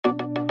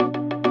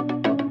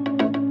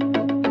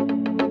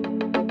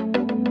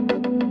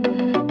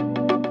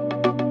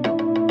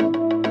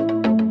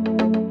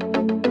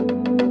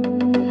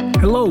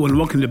Hello and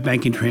welcome to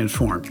Banking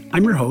Transformed.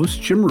 I'm your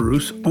host, Jim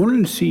Marous, owner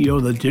and CEO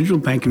of the Digital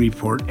Banking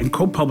Report and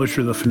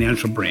co-publisher of the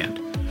Financial Brand.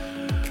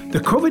 The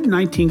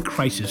COVID-19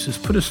 crisis has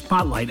put a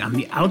spotlight on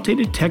the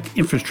outdated tech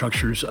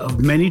infrastructures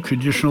of many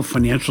traditional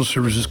financial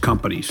services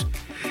companies.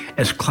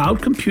 As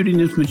cloud computing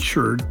has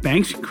matured,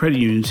 banks and credit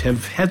unions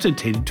have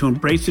hesitated to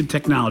embrace the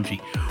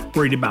technology,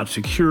 worried about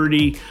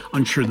security,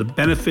 unsure of the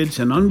benefits,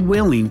 and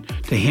unwilling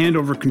to hand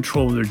over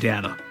control of their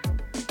data.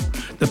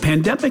 The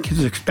pandemic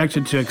is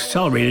expected to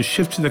accelerate a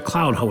shift to the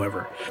cloud,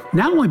 however,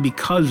 not only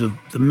because of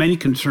the many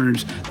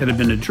concerns that have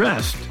been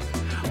addressed,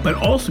 but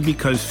also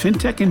because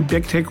fintech and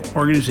big tech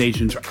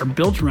organizations are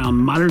built around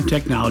modern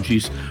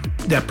technologies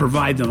that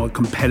provide them a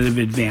competitive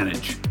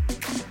advantage.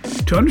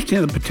 To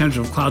understand the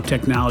potential of cloud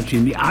technology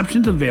and the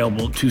options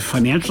available to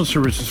financial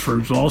services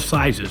firms of all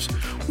sizes,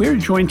 we are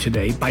joined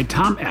today by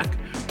Tom Eck,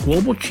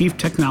 Global Chief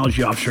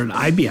Technology Officer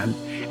at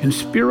IBM, and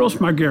Spyros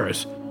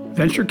Margaris,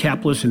 venture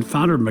capitalist and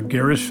founder of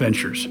Margaris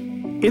Ventures.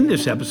 In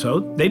this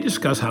episode, they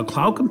discuss how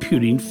cloud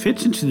computing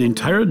fits into the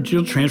entire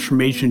digital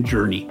transformation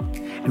journey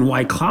and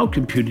why cloud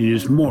computing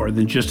is more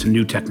than just a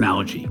new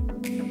technology.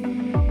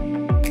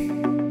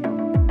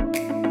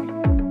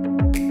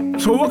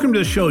 So welcome to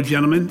the show,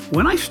 gentlemen.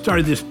 When I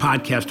started this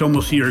podcast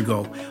almost a year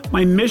ago,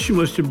 my mission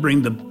was to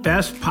bring the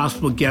best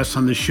possible guests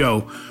on the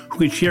show who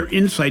could share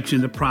insights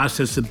into the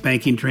process of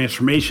banking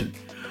transformation.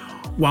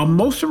 While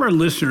most of our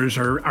listeners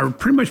are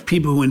pretty much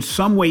people who in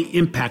some way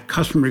impact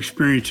customer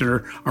experience and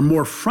are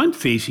more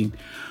front-facing,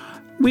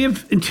 we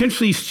have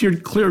intentionally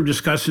steered clear of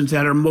discussions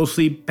that are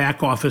mostly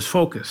back-office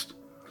focused.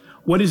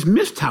 What is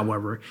missed,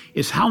 however,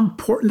 is how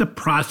important the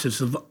process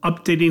of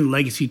updating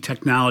legacy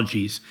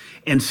technologies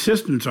and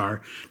systems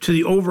are to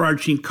the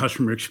overarching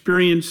customer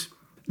experience,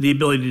 the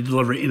ability to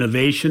deliver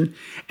innovation,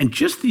 and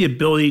just the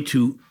ability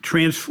to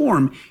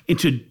transform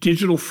into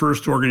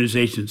digital-first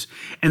organizations.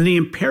 And the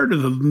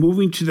imperative of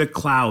moving to the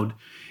cloud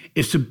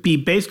is to be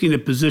basically in a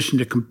position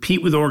to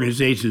compete with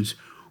organizations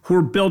who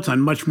are built on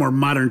much more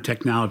modern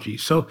technology.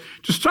 So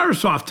to start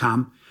us off,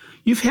 Tom,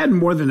 you've had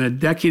more than a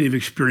decade of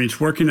experience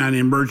working on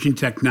emerging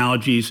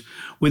technologies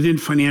within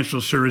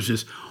financial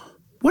services.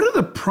 What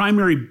are the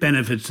primary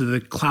benefits of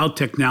the cloud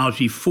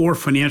technology for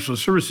financial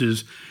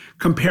services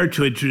compared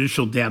to a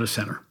traditional data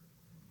center?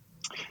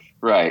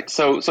 Right.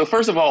 So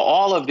first of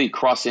all of the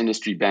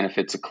cross-industry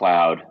benefits of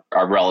cloud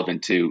are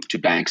relevant to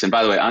banks. And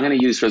by the way, I'm going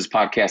to use for this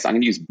podcast, I'm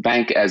going to use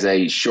bank as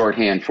a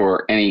shorthand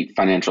for any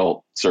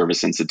financial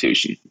service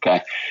institution.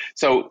 Okay.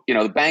 So,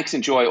 the banks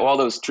enjoy all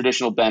those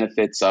traditional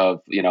benefits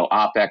of,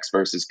 OpEx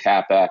versus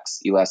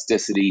CapEx,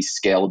 elasticity,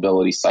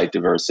 scalability, site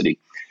diversity.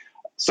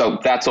 So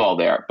that's all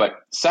there. But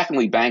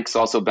secondly, banks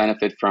also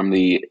benefit from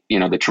the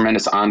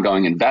tremendous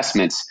ongoing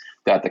investments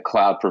that the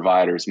cloud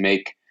providers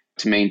make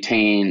to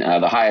maintain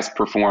the highest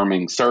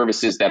performing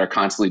services that are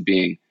constantly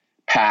being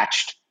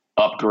patched,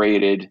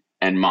 upgraded,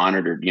 and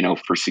monitored,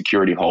 for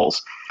security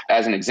holes.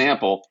 As an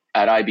example,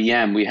 at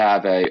IBM, we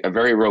have a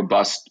very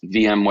robust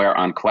VMware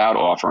on cloud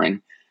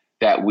offering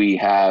that we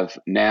have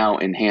now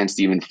enhanced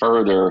even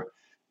further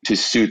to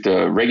suit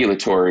the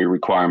regulatory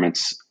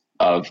requirements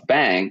of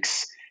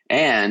banks.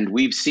 And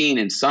we've seen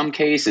in some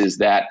cases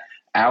that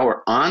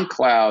our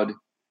on-cloud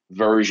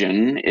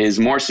version is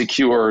more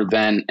secure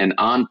than an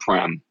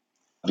on-prem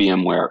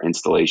VMware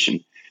installation.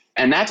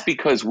 And that's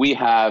because we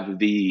have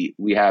the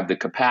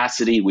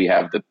capacity, we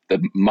have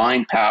the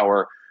mind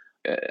power,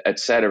 et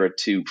cetera,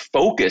 to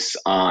focus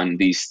on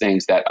these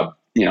things that,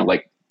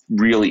 like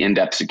really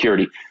in-depth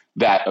security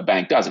that a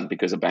bank doesn't,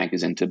 because a bank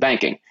is into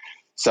banking.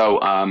 So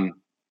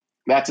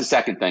that's the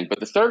second thing. But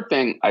the third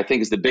thing I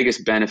think is the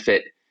biggest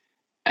benefit,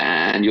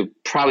 and you'll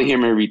probably hear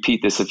me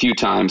repeat this a few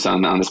times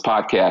on this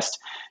podcast,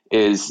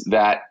 is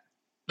that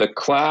the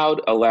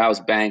cloud allows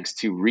banks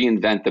to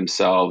reinvent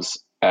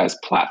themselves as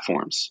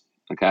platforms.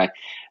 Okay.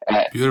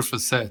 Beautiful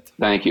said.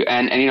 Thank you.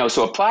 And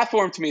so a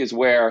platform to me is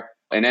where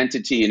an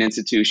entity, an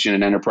institution,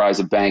 an enterprise,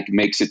 a bank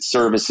makes its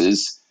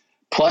services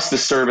plus the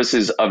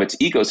services of its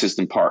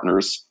ecosystem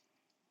partners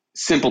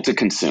simple to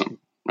consume.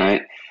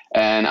 Right.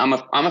 And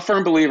I'm a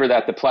firm believer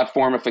that the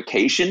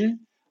platformification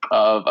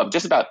of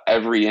just about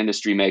every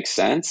industry makes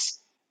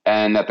sense,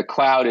 and that the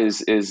cloud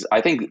is I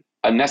think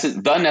the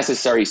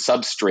necessary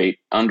substrate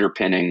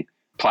underpinning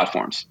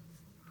platforms.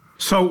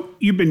 So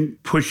you've been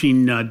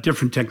pushing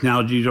different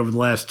technologies over the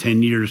last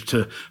 10 years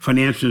to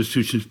financial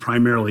institutions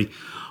primarily.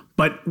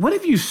 But what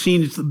have you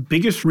seen is the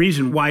biggest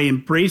reason why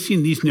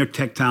embracing these new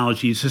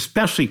technologies,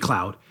 especially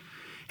cloud,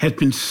 has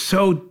been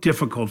so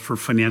difficult for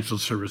financial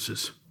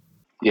services?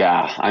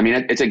 Yeah, I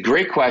mean, it's a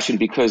great question,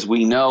 because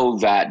we know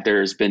that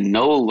there's been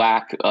no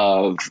lack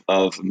of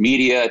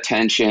media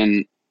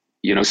attention,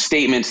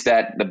 statements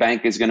that the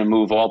bank is going to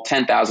move all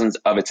 10,000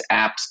 of its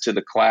apps to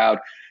the cloud,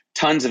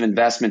 tons of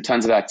investment,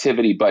 tons of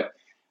activity. But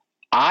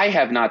I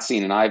have not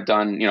seen, and I've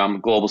done, I'm a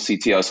global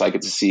CTO, so I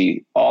get to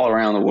see all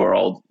around the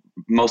world,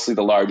 mostly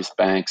the largest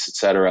banks, et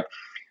cetera.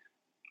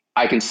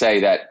 I can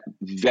say that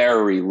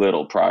very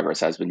little progress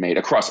has been made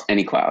across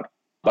any cloud.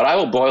 But I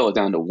will boil it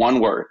down to one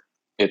word.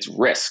 It's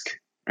risk,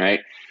 right?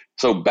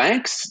 So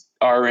banks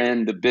are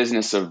in the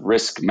business of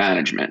risk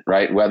management,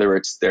 right? Whether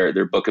it's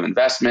their book of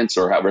investments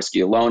or how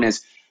risky a loan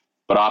is,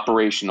 but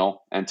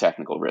operational and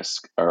technical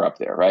risk are up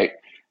there, right?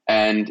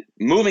 And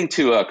moving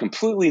to a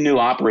completely new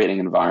operating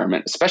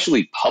environment,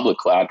 especially public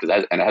cloud,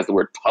 because it has the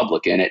word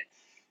public in it,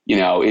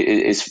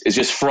 is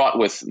just fraught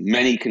with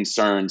many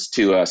concerns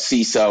to a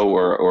CISO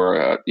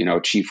or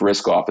a chief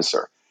risk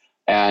officer.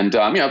 And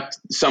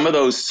some of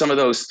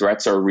those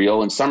threats are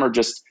real, and some are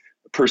just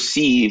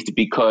perceived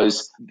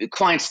because the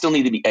clients still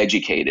need to be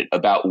educated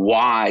about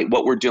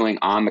what we're doing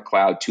on the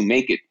cloud to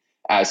make it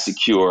as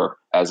secure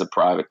as a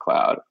private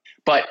cloud.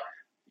 But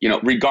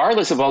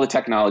regardless of all the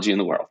technology in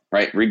the world,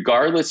 right?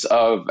 Regardless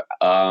of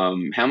how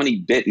many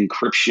bit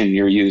encryption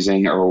you're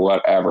using or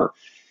whatever,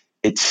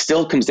 it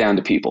still comes down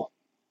to people,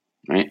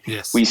 right?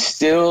 Yes. We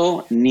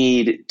still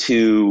need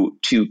to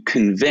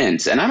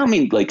convince, and I don't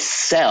mean like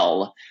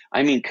sell,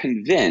 I mean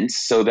convince,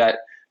 so that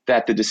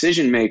the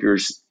decision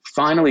makers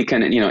finally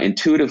can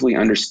intuitively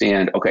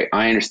understand, okay,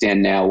 I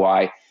understand now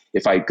why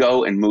if I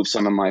go and move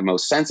some of my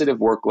most sensitive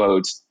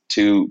workloads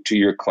to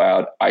your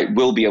cloud, I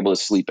will be able to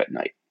sleep at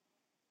night.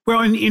 Well,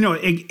 and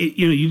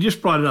you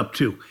just brought it up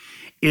too,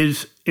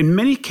 is in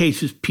many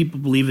cases people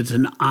believe it's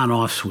an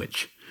on-off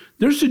switch.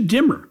 There's a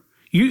dimmer.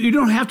 You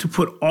don't have to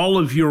put all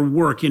of your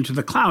work into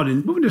the cloud.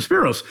 And moving to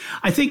Spiros,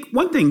 I think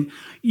one thing,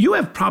 you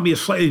have probably a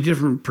slightly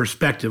different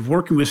perspective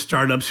working with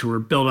startups who are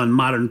built on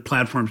modern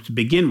platforms to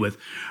begin with.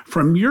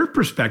 From your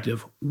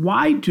perspective,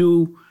 why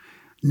do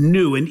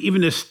new and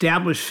even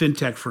established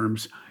fintech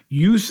firms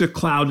use the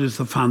cloud as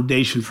the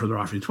foundation for their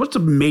offerings? What's a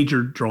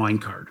major drawing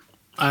card?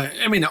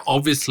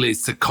 Obviously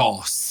it's the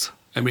costs.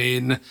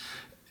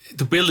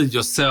 To build it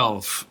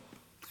yourself,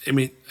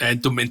 and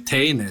to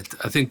maintain it,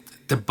 I think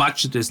the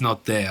budget is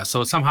not there.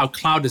 So somehow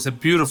cloud is a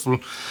beautiful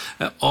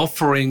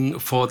offering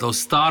for those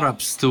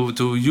startups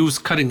to use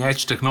cutting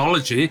edge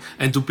technology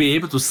and to be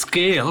able to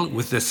scale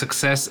with the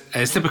success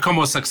as they become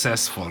more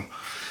successful.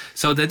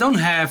 So they don't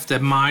have the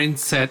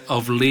mindset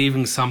of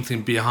leaving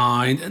something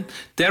behind, and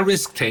they're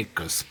risk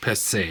takers per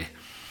se.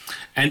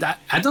 And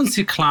I don't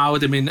see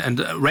cloud, and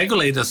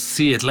regulators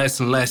see it less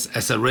and less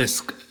as a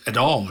risk at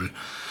all.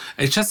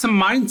 It's just a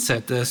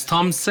mindset, as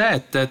Tom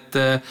said,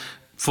 that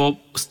for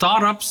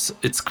startups,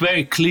 it's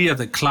very clear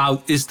that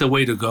cloud is the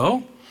way to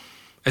go.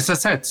 As I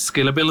said,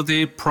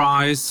 scalability,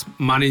 price,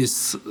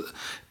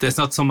 there's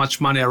not so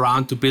much money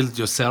around to build it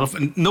yourself,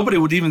 and nobody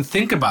would even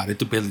think about it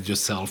to build it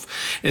yourself.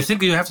 I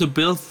think you have to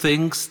build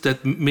things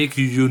that make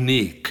you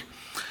unique.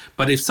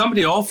 But if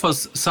somebody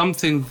offers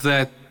something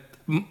that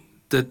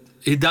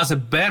it does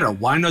it better,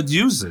 why not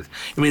use it?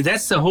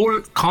 That's the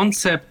whole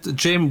concept,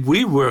 Jim,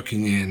 we're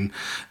working in.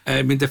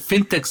 The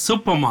fintech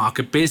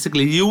supermarket,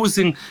 basically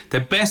using the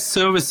best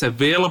service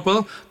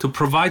available to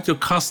provide your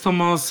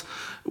customers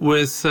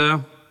with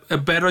a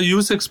better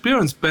user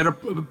experience,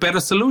 better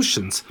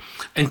solutions.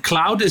 And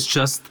cloud is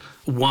just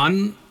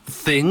one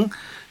thing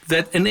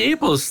that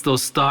enables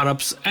those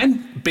startups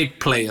and big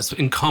players,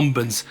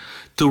 incumbents,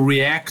 to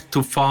react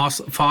to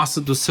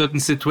faster to certain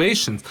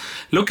situations.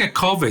 Look at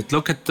COVID.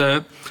 Look at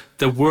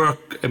the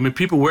work.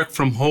 People work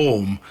from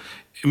home.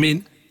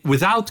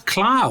 Without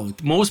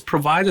cloud, most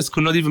providers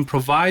could not even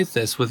provide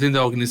this within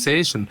the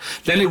organization.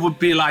 Then it would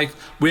be like,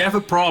 we have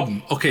a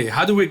problem. Okay,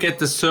 how do we get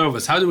the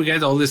service? How do we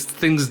get all these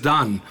things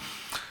done?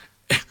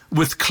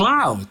 With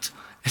cloud,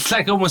 it's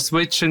like almost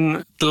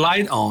switching the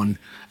light on,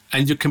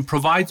 and you can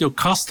provide your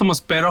customers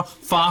better,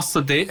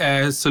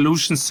 faster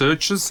solution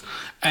searches,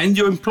 and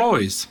your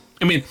employees.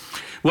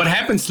 What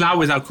happens now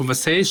with our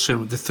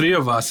conversation, the three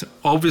of us,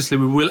 obviously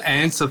we will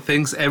answer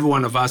things every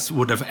one of us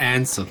would have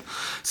answered,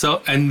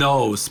 and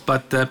knows.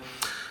 But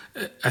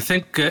I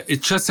think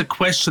it's just a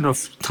question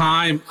of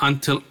time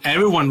until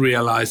everyone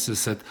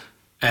realizes that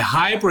a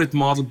hybrid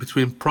model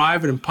between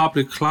private and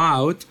public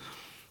cloud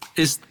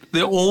is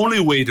the only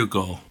way to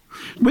go.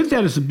 With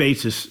that as a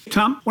basis,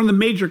 Tom, one of the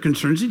major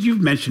concerns that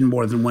you've mentioned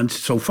more than once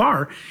so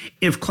far,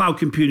 if cloud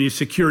computing is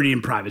security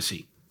and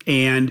privacy.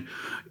 And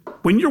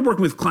when you're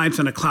working with clients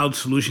on a cloud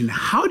solution,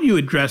 how do you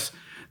address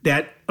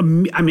that?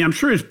 I'm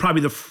sure it's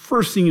probably the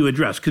first thing you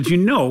address, because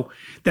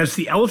that's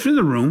the elephant in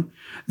the room,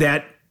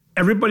 that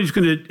it's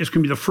going to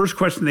be the first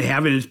question they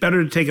have, and it's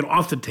better to take it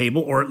off the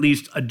table or at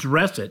least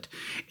address it.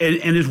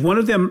 And is one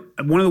of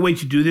the ways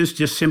to do this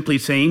just simply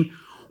saying,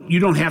 you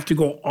don't have to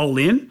go all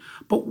in,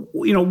 but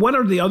what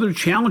are the other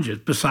challenges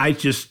besides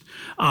just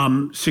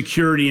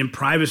security and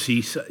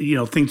privacy?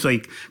 Things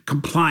like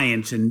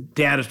compliance and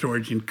data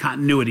storage and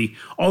continuity,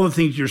 all the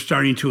things you're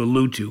starting to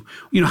allude to.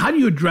 How do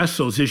you address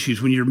those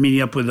issues when you're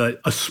meeting up with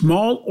a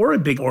small or a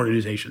big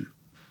organization?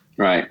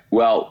 Right.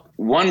 Well,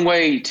 one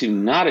way to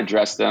not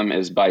address them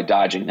is by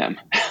dodging them,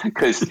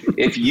 because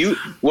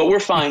what we're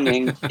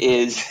finding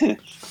is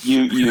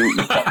you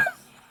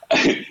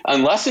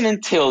unless and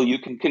until you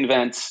can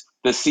convince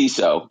the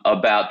CISO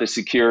about the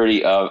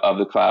security of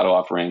the cloud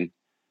offering,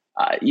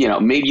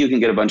 maybe you can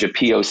get a bunch of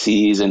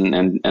POCs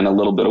and a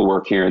little bit of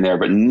work here and there,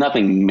 but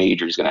nothing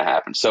major is going to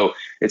happen. So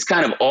it's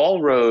kind of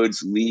all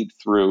roads lead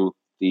through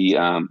the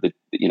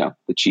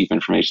Chief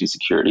Information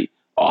Security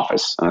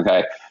Office.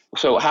 Okay,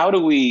 So how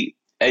do we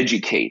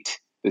educate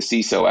the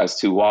CISO as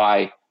to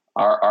why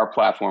our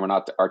platform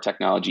and our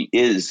technology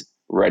is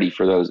ready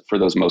for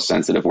those most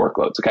sensitive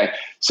workloads? Okay,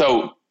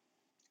 so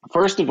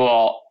first of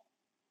all,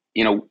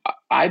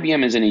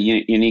 IBM is in a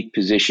unique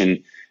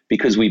position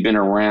because we've been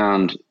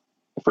around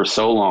for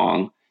so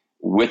long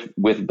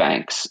with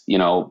banks. I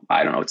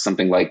don't know, it's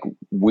something like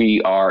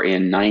we are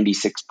in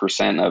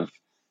 96% of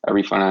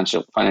every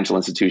financial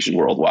institution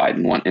worldwide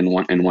in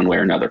one way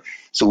or another.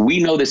 So we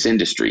know this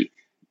industry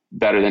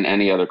better than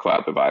any other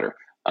cloud provider.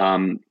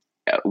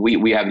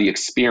 We have the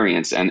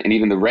experience and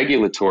even the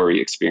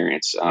regulatory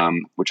experience,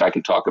 which I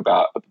can talk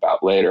about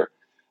later.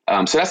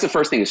 So that's the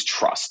first thing, is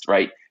trust,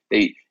 right?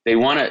 They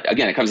want to,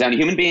 again, it comes down to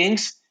human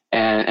beings,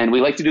 and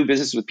we like to do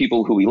business with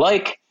people who we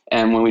like.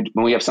 And when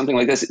we have something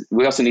like this,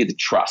 we also need the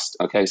trust.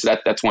 Okay, so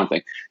that's one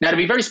thing. Now, to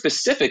be very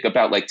specific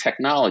about like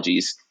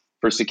technologies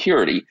for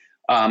security,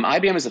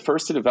 IBM is the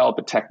first to develop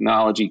a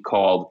technology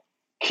called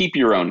Keep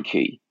Your Own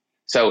Key.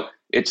 So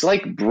it's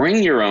like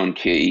bring your own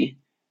key,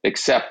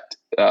 except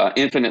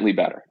infinitely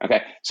better.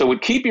 Okay, so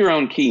what Keep Your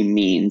Own Key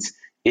means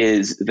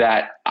is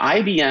that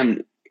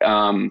IBM,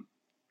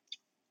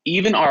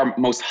 even our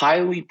most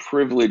highly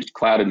privileged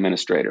cloud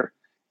administrator,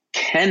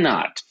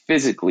 cannot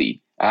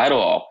physically at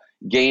all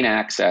gain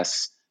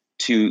access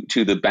to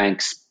the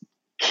bank's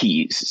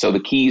keys. So the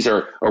keys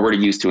are already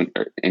used to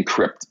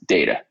encrypt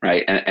data,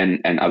 right,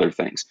 and other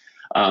things.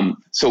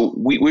 So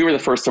we were the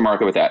first to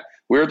market with that.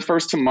 We were the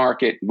first to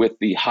market with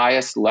the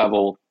highest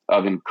level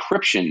of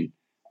encryption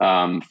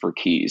for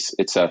keys.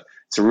 It's a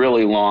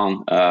really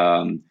long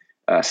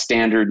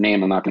standard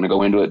name. I'm not going to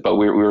go into it, but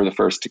we were the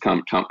first to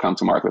come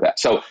to market with that.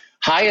 So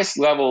highest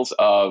levels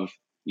of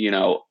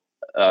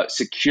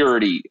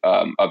security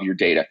of your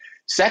data.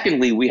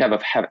 Secondly, we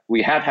have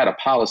had a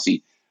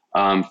policy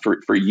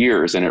for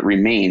years, and it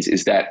remains,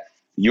 is that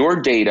your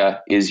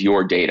data is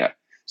your data.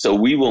 So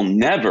we will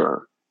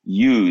never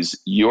use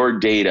your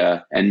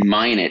data and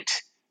mine it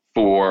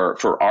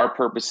for our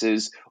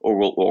purposes,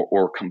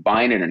 or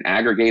combine it and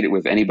aggregate it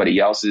with anybody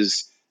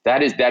else's.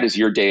 That is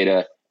your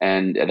data,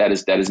 and that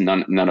is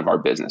none of our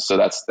business. So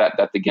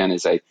that again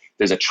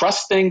there's a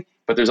trust thing,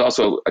 but there's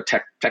also a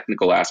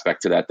technical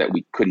aspect to that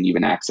we couldn't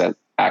even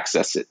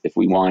access it if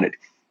we wanted.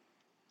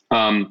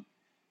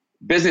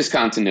 Business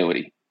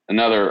continuity,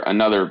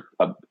 another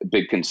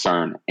big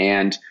concern,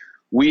 and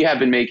we have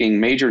been making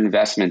major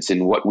investments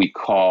in what we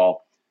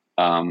call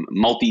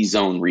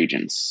multi-zone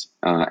regions,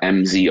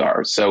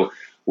 MZR. So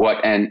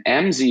what an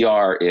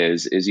MZR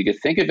is you could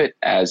think of it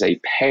as a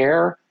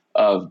pair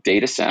of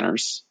data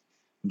centers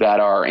that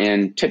are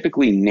in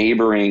typically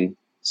neighboring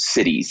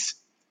cities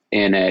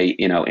in a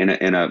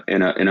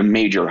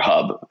major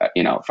hub,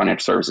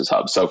 financial services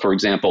hub. So for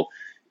example,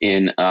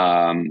 in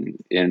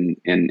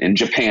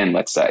Japan,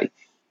 let's say,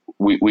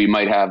 we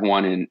might have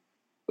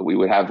we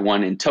would have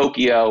one in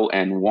Tokyo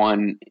and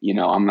one,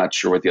 I'm not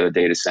sure what the other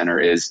data center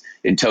is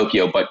in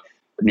Tokyo, but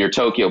near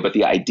Tokyo. But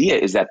the idea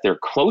is that they're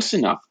close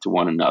enough to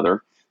one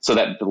another so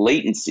that the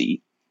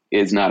latency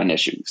is not an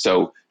issue.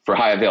 So for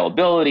high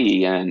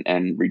availability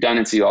and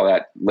redundancy, all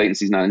that,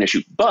 latency is not an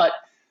issue, but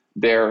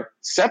they're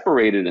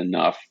separated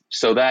enough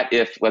so that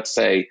if, let's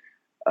say,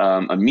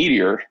 a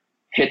meteor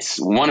hits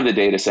one of the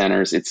data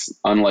centers, it's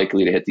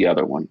unlikely to hit the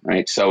other one,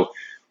 right? So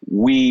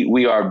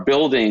we are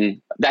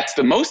building, that's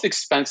the most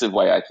expensive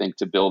way, I think,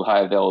 to build high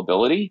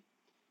availability,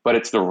 but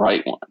it's the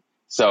right one.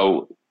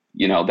 So,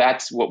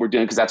 that's what we're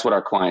doing because that's what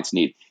our clients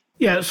need.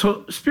 Yeah.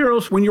 So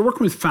Spyros, when you're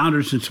working with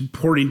founders and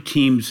supporting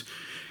teams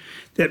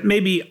that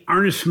maybe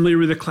aren't as familiar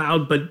with the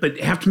cloud, but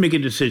have to make a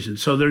decision.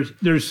 So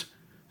there's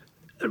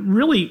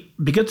really,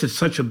 because it's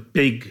such a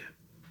big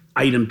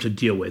item to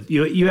deal with,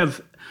 you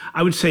have,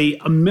 I would say,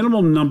 a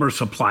minimal number of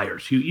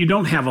suppliers. You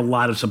don't have a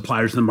lot of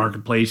suppliers in the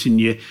marketplace,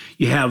 and you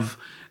have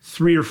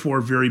 3 or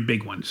 4 very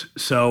big ones.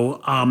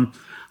 So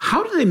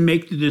how do they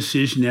make the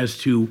decision as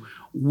to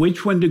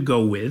which one to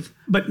go with?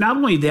 But not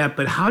only that,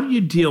 but how do you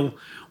deal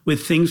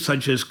with things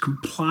such as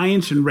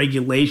compliance and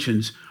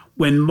regulations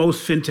when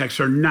most fintechs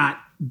are not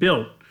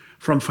built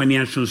from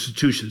financial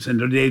institutions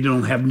and they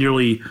don't have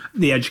nearly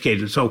the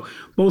education? So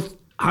both,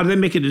 how do they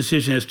make a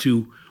decision as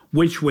to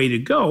which way to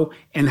go,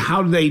 and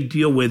how do they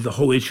deal with the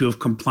whole issue of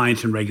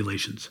compliance and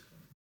regulations?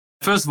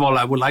 First of all,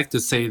 I would like to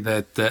say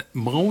that the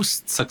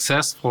most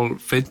successful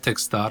fintech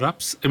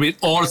startups,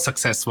 all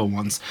successful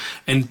ones,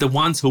 and the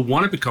ones who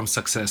want to become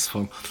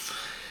successful,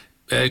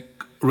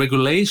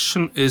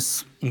 regulation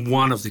is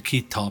one of the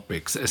key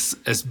topics,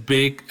 as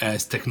big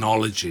as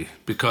technology,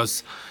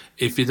 because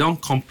if you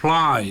don't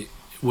comply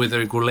with the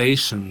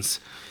regulations,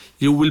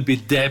 you will be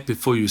dead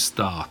before you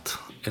start.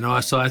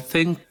 So I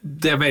think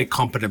they're very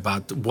confident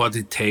about what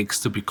it takes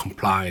to be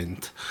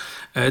compliant.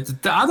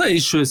 The other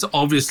issue is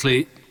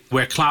obviously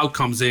where cloud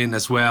comes in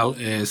as well,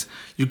 is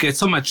you get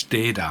so much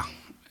data.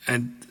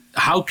 And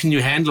how can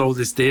you handle all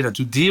this data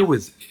to deal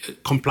with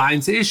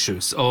compliance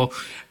issues or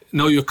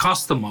know your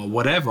customer,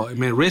 whatever?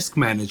 Risk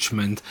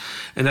management.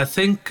 And I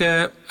think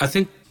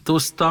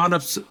those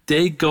startups,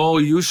 they go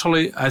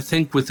usually, I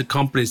think, with the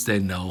companies they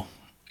know.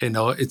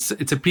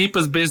 It's a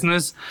people's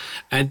business,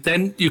 and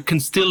then you can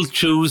still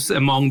choose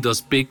among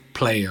those big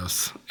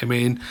players.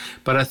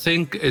 But I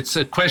think it's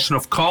a question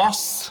of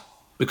costs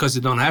because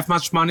you don't have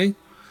much money.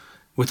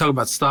 We talk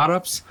about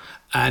startups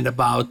and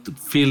about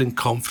feeling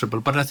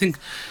comfortable. But I think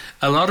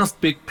a lot of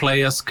big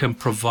players can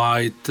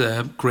provide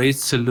great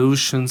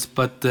solutions,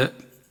 but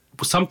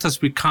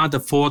sometimes we can't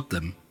afford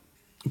them.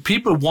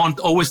 People want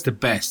always the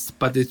best,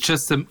 but it's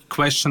just a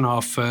question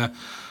of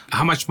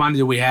how much money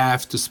do we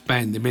have to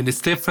spend?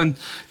 It's different.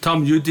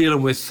 Tom, you're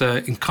dealing with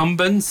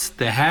incumbents.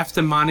 They have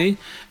the money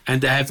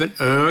and they have an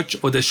urge,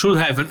 or they should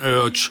have an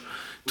urge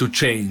to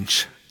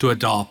change, to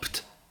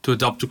adopt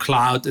to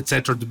cloud,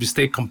 etc., to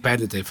stay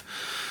competitive.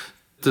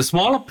 The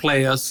smaller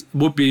players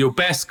would be your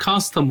best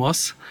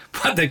customers,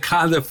 but they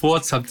can't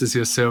afford sometimes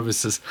your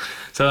services.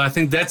 So I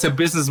think that's a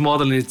business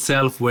model in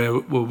itself where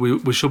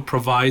we should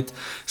provide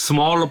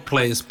smaller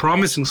players,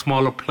 promising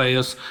smaller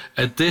players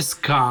a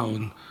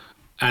discount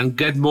and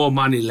get more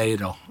money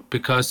later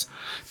because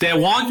they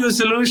want your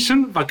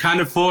solution but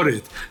can't afford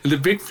it. And the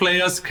big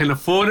players can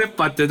afford it,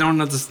 but they don't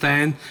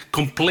understand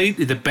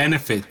completely the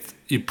benefit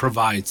it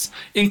provides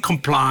in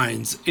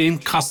compliance, in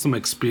customer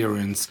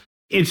experience.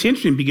 It's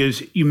interesting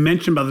because you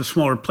mentioned about the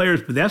smaller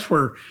players, but that's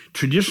where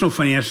traditional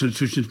financial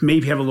institutions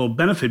maybe have a little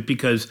benefit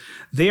because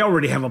they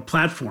already have a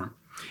platform.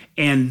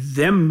 And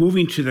them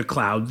moving to the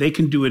cloud, they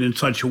can do it in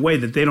such a way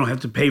that they don't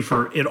have to pay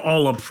for it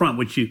all up front,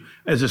 which you,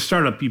 as a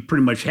startup, you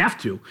pretty much have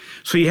to.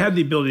 So you have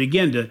the ability,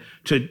 again,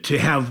 to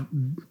have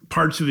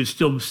parts of it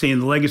still stay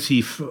in the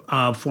legacy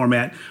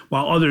format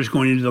while others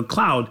going into the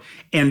cloud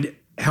and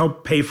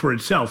help pay for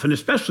itself. And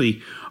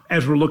especially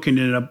as we're looking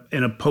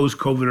in a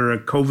post-COVID or a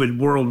COVID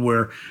world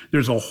where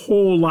there's a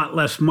whole lot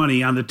less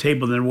money on the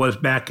table than there was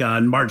back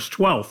on March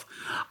 12th,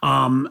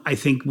 I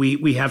think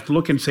we have to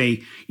look and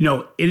say,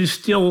 it is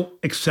still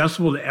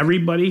accessible to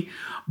everybody,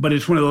 but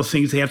it's one of those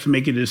things they have to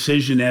make a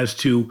decision as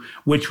to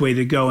which way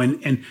to go.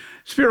 And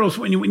Spyros,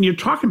 when you're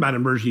talking about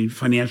emerging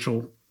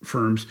financial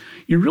firms,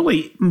 you're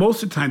really,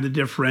 most of the time, the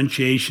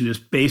differentiation is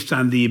based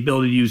on the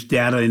ability to use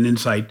data and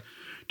insight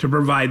to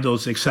provide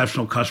those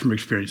exceptional customer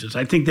experiences.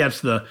 I think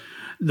that's the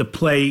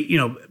play,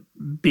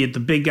 be it the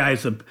big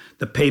guys, the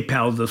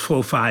PayPal, the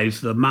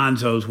SoFis, the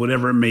Monzos,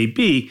 whatever it may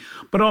be,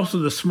 but also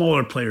the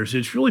smaller players.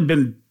 It's really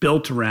been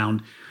built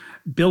around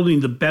building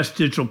the best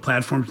digital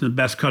platforms and the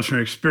best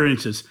customer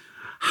experiences.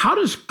 How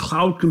does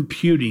cloud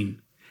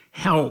computing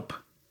help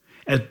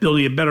as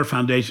building a better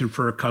foundation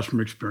for a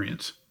customer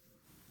experience?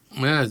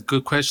 Yeah,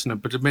 good question.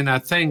 But I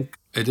think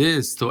it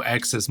is to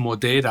access more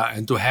data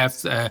and to have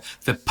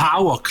the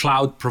power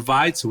cloud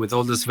provides with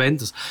all those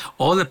vendors,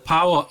 all the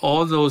power,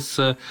 all those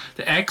the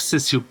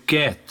access you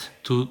get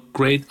to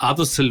create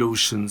other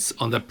solutions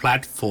on the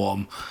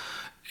platform,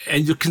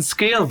 and you can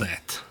scale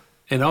that.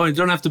 You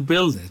don't have to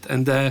build it,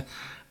 and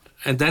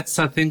that's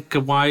I think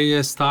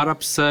why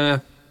startups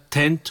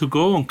tend to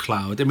go on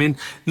cloud.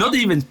 Not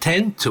even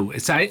tend to.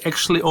 It's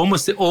actually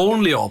almost the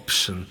only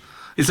option.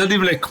 It's not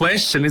even a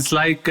question. It's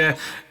like,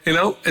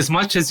 as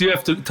much as you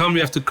have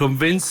to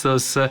convince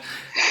those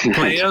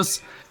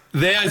players,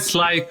 there it's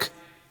like,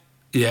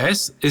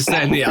 yes, is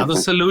there any other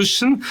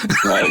solution?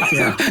 Right.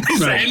 Yeah. Is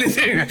there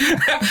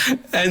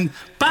anything?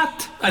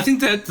 But I think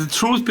that the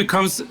truth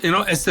becomes,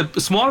 as the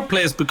smaller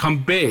players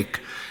become big,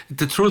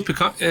 the truth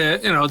becomes,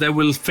 they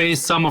will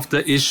face some of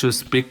the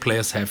issues big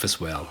players have as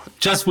well,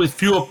 just with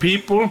fewer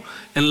people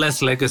and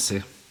less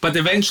legacy. But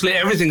eventually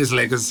everything is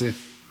legacy.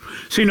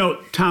 So,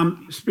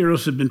 Tom,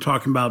 Spyros has been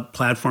talking about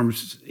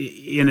platforms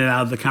in and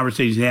out of the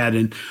conversations he had,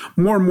 and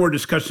more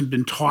discussion has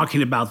been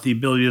talking about the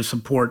ability to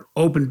support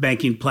open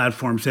banking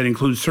platforms that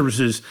include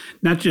services,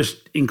 not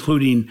just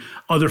including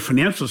other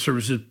financial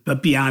services,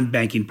 but beyond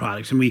banking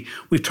products. And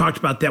we've talked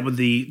about that with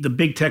the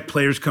big tech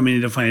players coming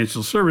into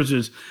financial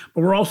services,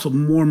 but we're also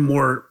more and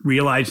more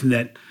realizing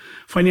that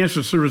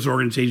financial service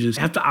organizations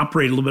have to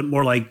operate a little bit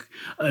more like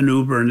an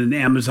Uber and an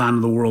Amazon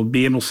of the world,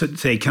 be able to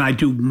say, can I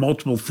do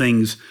multiple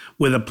things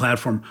with a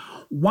platform?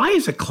 Why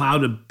is a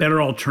cloud a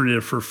better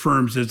alternative for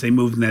firms as they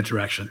move in that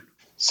direction?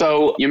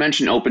 So you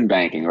mentioned open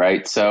banking,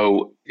 right?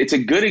 So it's a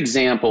good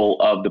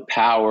example of the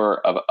power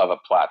of a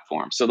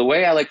platform. So the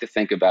way I like to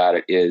think about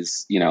it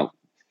is,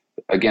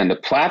 again, the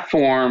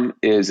platform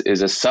is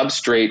a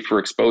substrate for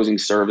exposing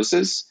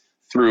services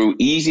through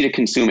easy to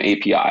consume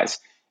APIs.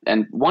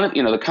 And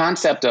the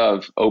concept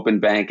of open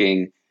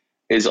banking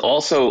is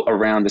also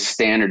around the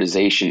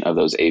standardization of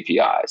those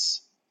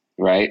APIs,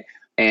 right?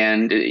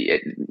 And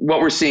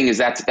what we're seeing is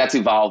that's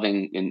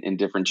evolving in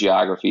different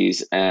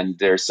geographies, and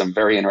there's some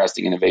very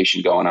interesting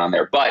innovation going on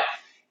there. But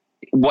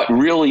what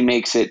really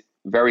makes it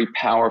very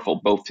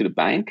powerful, both to the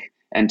bank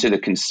and to the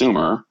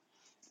consumer,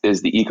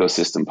 is the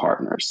ecosystem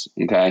partners,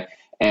 okay?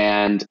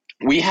 And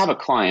we have a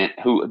client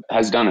who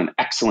has done an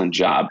excellent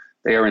job.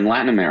 They are in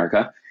Latin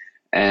America.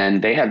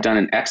 And they have done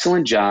an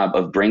excellent job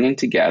of bringing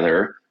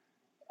together,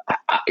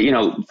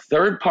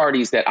 third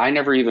parties that I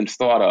never even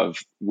thought of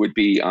would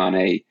be on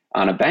a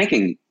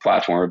banking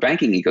platform or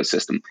banking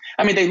ecosystem.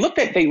 They looked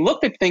at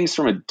things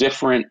from a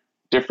different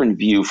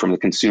view from the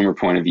consumer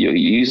point of view,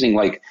 using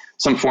like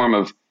some form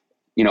of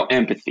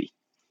empathy.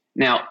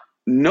 Now,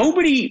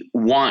 nobody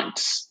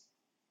wants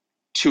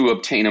to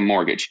obtain a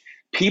mortgage.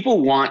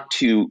 People want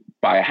to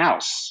buy a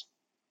house,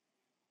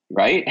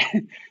 right?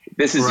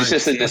 This is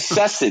just a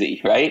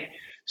necessity, right?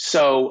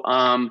 So,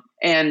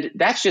 and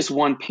that's just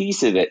one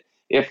piece of it.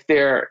 If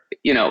they're,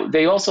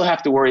 they also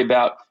have to worry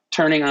about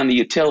turning on the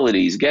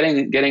utilities,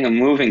 getting a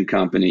moving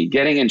company,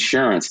 getting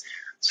insurance.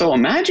 So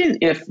imagine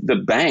if the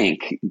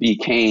bank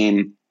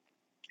became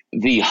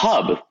the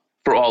hub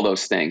for all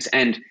those things,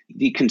 and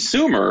the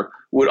consumer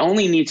would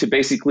only need to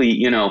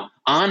basically,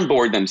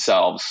 onboard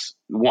themselves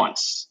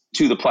once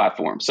to the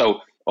platform.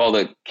 So all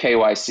the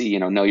KYC,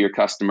 know your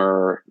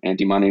customer,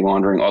 anti-money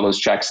laundering, all those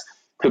checks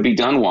could be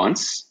done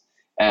once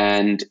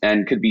and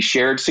could be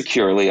shared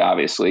securely,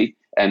 obviously,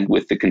 and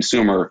with the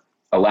consumer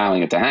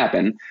allowing it to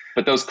happen.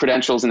 But those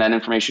credentials and that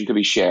information could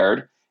be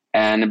shared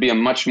and it'd be a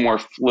much more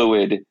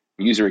fluid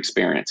user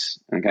experience.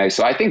 Okay.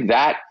 So I think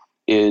that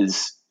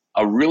is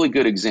a really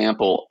good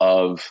example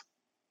of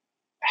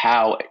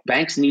how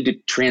banks need to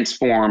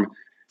transform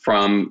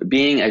from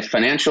being a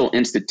financial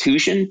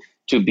institution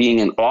to being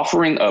an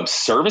offering of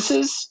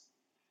services,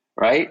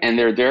 right? And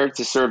they're there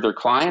to serve their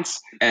clients,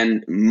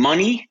 and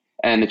money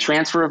and the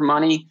transfer of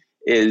money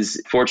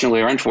is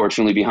fortunately or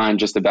unfortunately behind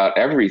just about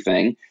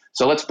everything.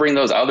 So let's bring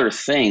those other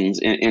things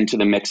into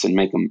the mix and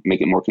make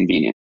it more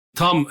convenient.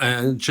 Tom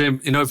and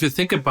Jim, if you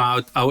think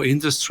about our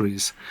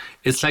industries,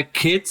 it's like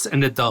kids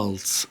and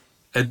adults.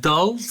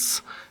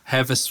 Adults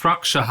have a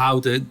structure how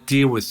they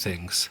deal with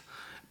things.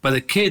 But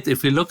a kid,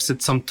 if he looks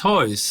at some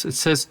toys, it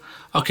says,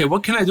 okay,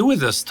 what can I do with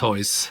those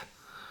toys?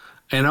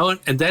 And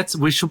that's,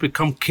 we should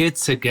become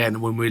kids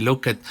again when we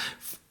look at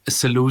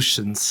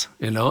solutions,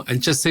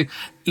 and just say,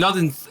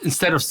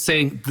 instead of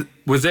saying,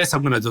 with this,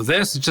 I'm going to do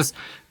this, it's just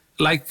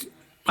like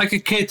a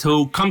kid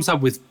who comes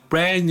up with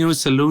brand new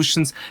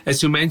solutions.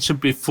 As you mentioned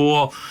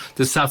before,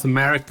 the South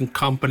American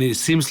company, it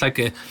seems like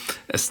a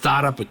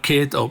startup, a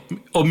kid, or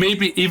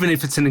maybe even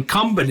if it's an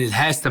incumbent, it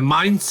has the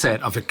mindset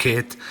of a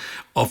kid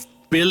of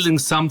building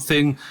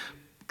something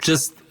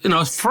just,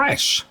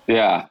 fresh.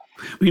 Yeah.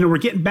 We're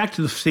getting back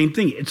to the same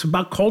thing. It's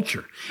about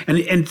culture. And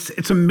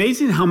it's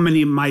amazing how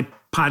many of my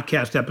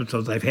podcast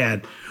episodes I've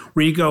had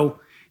where you go,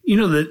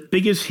 the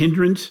biggest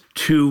hindrance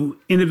to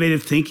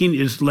innovative thinking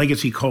is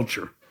legacy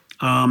culture.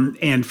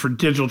 And for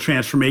digital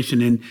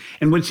transformation.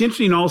 And what's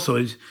interesting also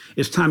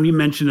is Tom, you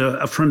mentioned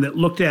a firm that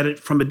looked at it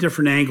from a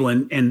different angle.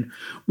 And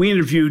we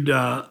interviewed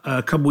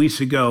a couple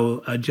weeks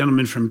ago a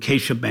gentleman from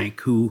Acacia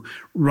Bank who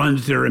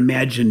runs their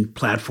Imagine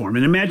platform.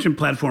 And Imagine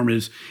platform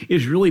is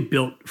really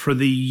built for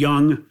the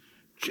young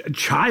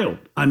child.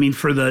 I mean,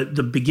 for the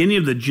beginning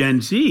of the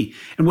Gen Z.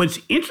 And what's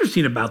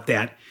interesting about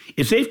that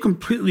is they've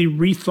completely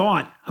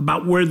rethought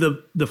about where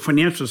the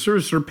financial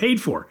services are paid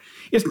for.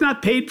 It's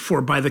not paid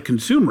for by the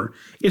consumer.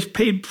 It's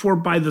paid for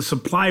by the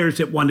suppliers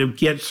that want to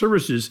get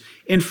services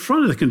in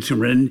front of the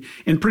consumer.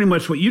 And pretty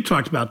much what you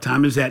talked about,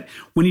 Tom, is that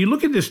when you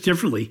look at this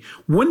differently,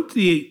 wouldn't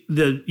the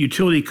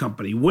utility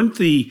company, wouldn't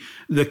the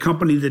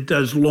company that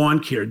does lawn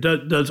care,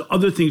 does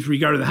other things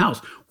regarding the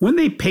house, wouldn't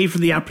they pay for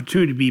the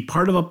opportunity to be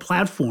part of a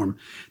platform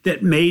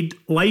that made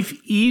life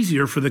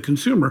easier for the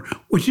consumer,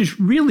 which is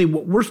really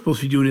what we're supposed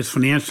to be doing as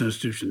financial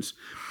institutions?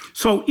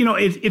 So,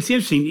 it's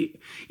interesting,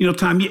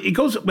 Tom, it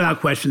goes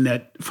without question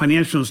that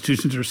financial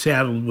institutions are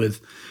saddled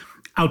with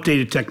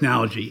outdated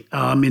technology.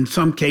 In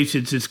some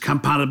cases, it's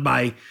compounded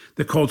by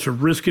the culture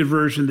of risk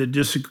aversion, the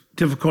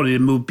difficulty to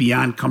move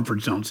beyond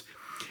comfort zones.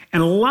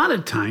 And a lot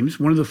of times,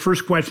 one of the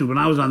first questions when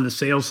I was on the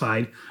sales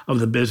side of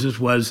the business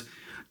was,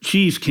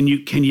 geez, can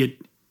you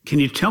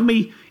tell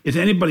me, is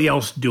anybody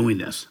else doing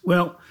this?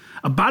 Well,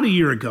 about a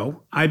year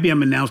ago,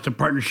 IBM announced a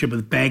partnership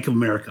with Bank of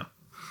America.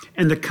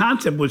 And the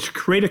concept was to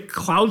create a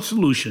cloud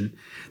solution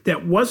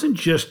that wasn't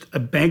just a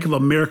Bank of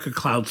America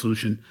cloud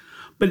solution,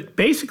 but it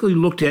basically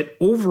looked at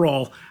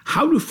overall,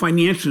 how do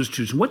financial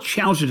institutions, what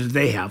challenges do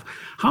they have?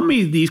 How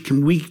many of these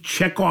can we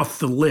check off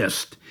the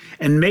list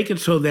and make it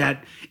so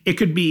that it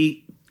could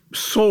be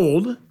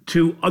sold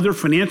to other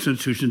financial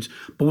institutions,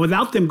 but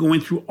without them going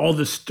through all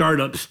the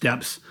startup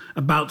steps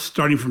about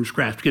starting from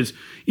scratch? Because,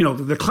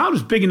 the cloud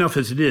is big enough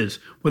as it is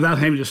without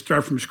having to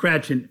start from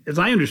scratch. And as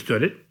I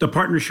understood it, the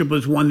partnership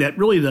was one that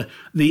really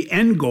the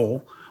end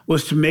goal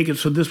was to make it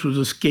so this was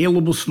a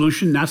scalable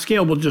solution, not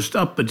scalable just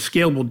up, but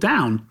scalable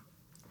down,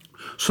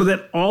 so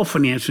that all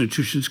financial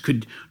institutions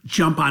could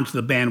jump onto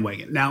the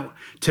bandwagon. Now,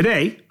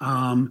 today,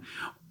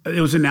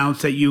 it was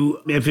announced that you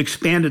have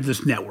expanded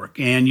this network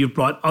and you've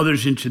brought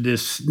others into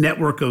this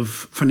network of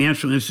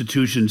financial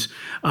institutions,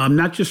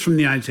 not just from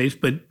the United States,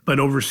 but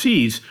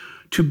overseas,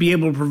 to be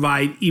able to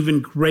provide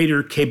even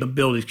greater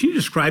capabilities. Can you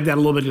describe that a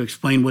little bit to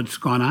explain what's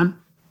gone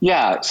on?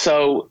 Yeah.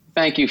 So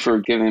thank you for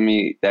giving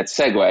me that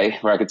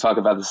segue where I could talk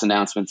about this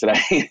announcement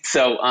today.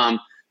 So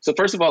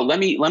first of all, let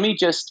me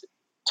just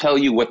tell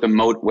you what the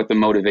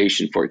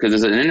motivation for it, because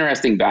there's an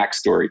interesting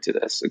backstory to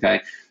this.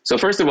 Okay. So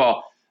first of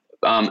all,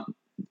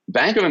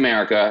 Bank of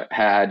America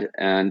had,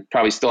 and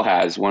probably still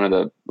has, one of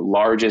the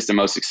largest and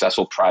most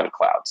successful private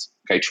clouds.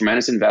 Okay,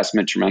 tremendous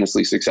investment,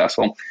 tremendously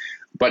successful.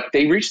 But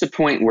they reached the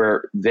point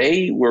where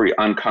they were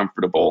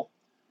uncomfortable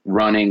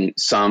running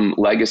some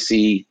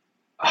legacy,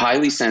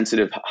 highly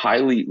sensitive,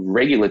 highly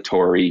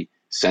regulatory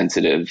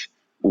sensitive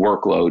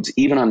workloads,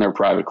 even on their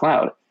private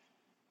cloud.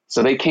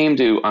 So they came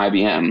to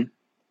IBM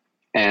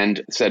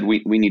and said,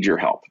 we need your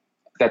help.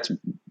 That's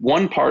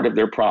one part of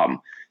their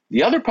problem.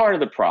 The other part of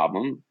the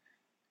problem,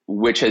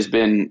 which has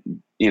been,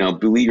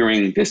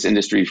 beleaguering this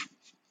industry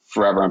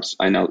forever,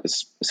 I know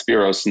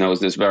Spyros knows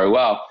this very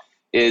well,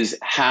 is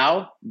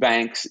how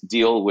banks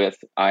deal with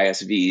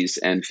ISVs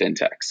and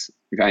fintechs.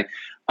 Okay,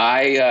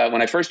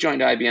 when I first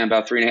joined IBM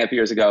about 3.5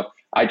 years ago,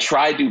 I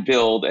tried to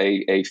build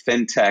a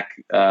fintech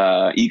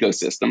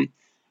ecosystem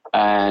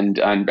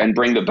and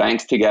bring the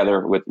banks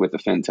together with the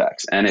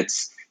fintechs, and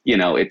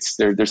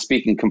they're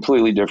speaking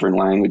completely different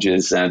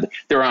languages, and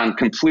they're on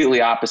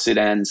completely opposite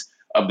ends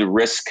of the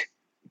risk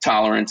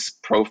tolerance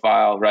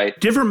profile, right?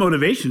 Different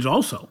motivations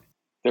also.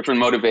 Different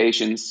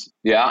motivations.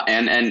 Yeah.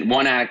 And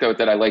one anecdote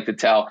that I like to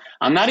tell,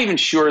 I'm not even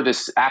sure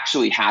this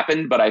actually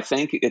happened, but I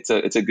think it's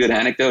a good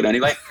anecdote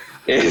anyway.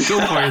 Go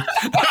for it.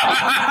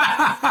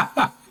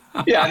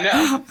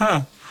 Yeah,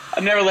 no.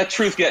 I've never let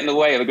truth get in the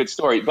way of a good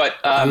story, but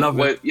I love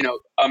it.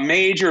 A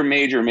major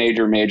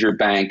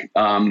bank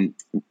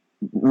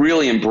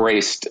really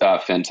embraced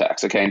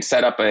fintechs, okay, and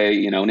set up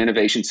an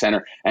innovation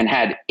center and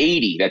had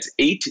 80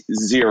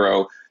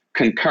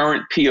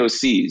 concurrent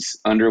POCs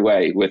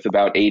underway with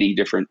about 80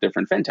 different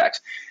fintechs.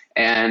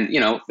 And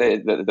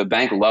the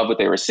bank loved what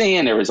they were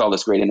seeing. There was all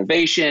this great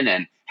innovation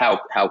and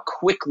how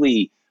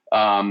quickly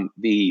the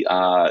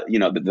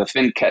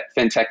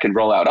fintech can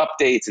roll out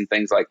updates and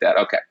things like that.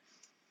 Okay,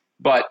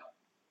 but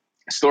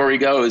story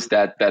goes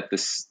that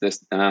this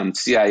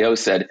CIO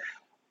said,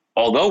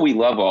 although we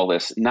love all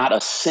this, not a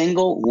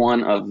single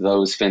one of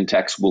those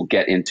fintechs will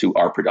get into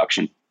our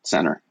production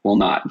center. Will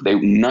not.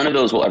 None of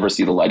those will ever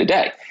see the light of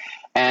day.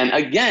 And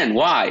again,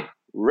 why?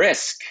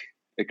 Risk.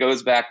 It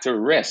goes back to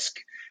risk.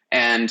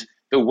 And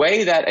the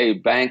way that a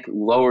bank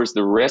lowers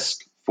the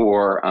risk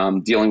for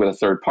dealing with a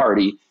third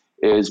party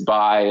is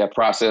by a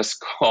process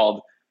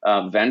called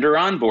vendor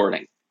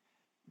onboarding.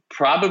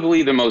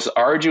 Probably the most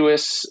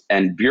arduous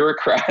and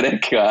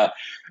bureaucratic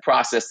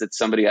process that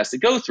somebody has to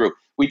go through.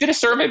 We did a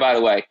survey, by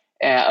the way,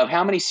 of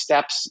how many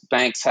steps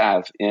banks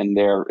have in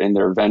their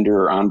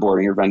vendor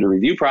onboarding or vendor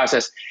review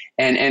process.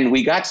 And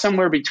we got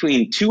somewhere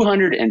between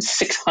 200 and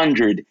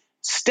 600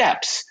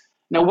 steps.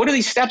 Now, what are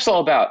these steps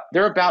all about?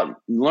 They're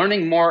about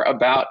learning more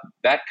about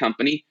that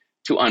company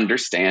to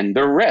understand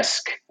the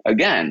risk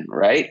again,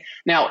 right?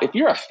 Now, if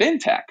you're a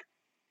fintech,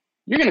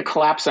 you're going to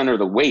collapse under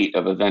the weight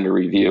of a vendor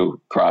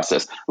review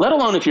process, let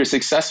alone if you're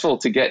successful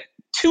to get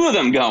two of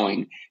them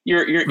going,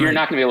 you're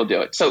not going to be able to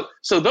do it.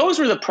 So those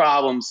were the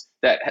problems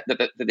that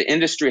the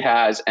industry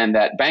has, and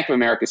that Bank of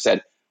America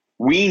said,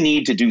 we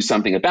need to do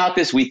something about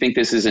this. We think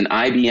this is an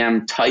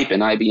IBM type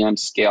and IBM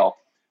scale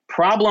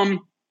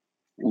problem.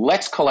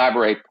 Let's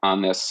collaborate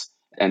on this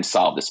and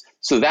solve this.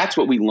 So that's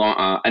what we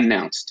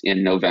announced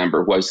in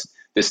November, was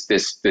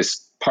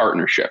this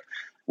partnership.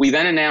 We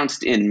then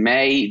announced in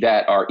May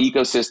that our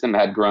ecosystem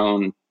had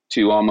grown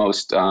to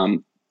almost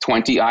 20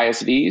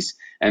 ISVs.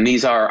 And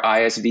these are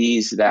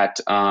ISVs that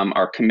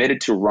are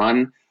committed to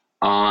run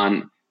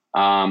on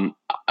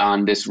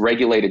this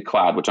regulated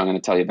cloud, which I'm going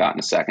to tell you about in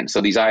a second.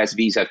 So these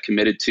ISVs have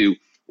committed to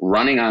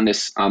running on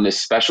this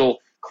special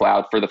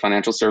cloud for the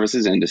financial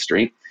services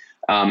industry.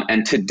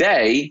 And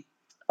today,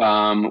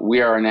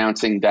 we are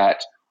announcing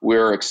that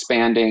we're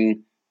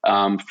expanding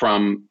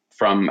from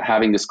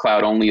having this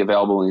cloud only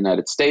available in the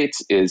United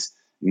States. Is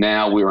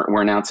now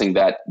we're announcing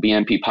that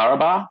BNP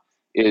Paribas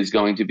is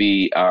going to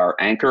be our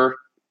anchor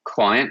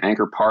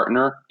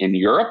partner in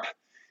Europe,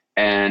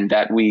 and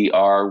that we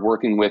are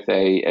working with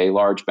a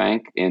large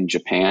bank in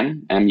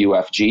Japan,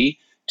 MUFG,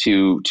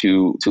 to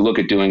look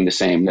at doing the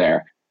same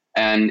there.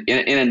 And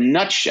in a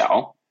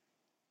nutshell,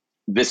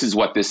 this is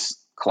what this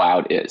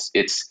cloud is.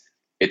 It's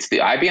the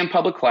IBM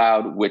public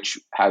cloud, which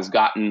has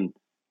gotten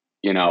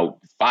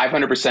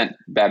 500%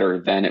 better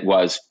than it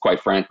was,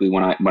 quite frankly,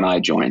 when I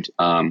joined.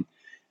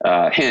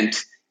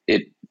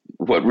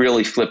 What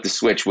really flipped the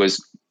switch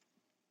was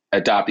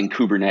adopting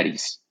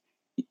Kubernetes.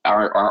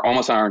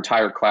 Almost our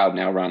entire cloud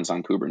now runs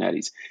on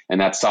Kubernetes, and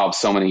that solves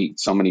so many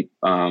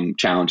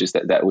challenges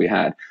that we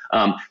had.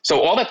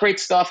 So all that great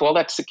stuff, all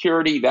that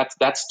security,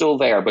 that's still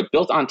there, but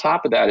built on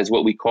top of that is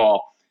what we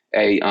call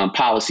a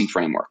policy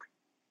framework.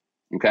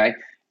 Okay,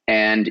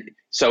 and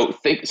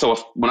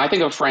when I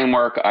think of a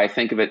framework, I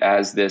think of it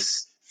as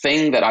this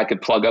thing that I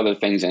could plug other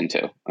things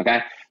into. Okay,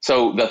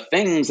 so the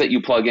things that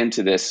you plug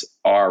into this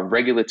are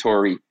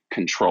regulatory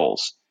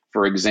controls.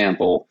 For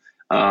example,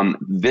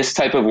 this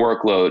type of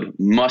workload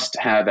must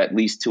have at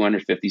least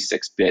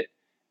 256-bit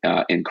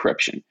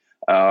encryption,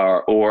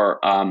 or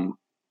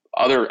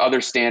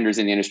other standards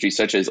in the industry,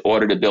 such as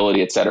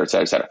auditability, et cetera, et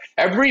cetera, et cetera.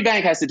 Every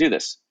bank has to do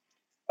this.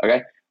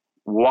 Okay,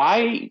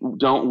 why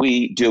don't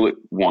we do it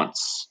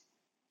once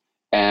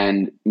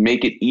and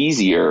make it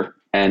easier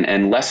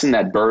and lessen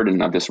that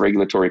burden of this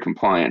regulatory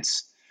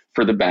compliance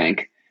for the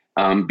bank?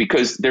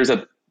 Because there's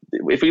a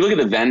if we look at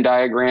the Venn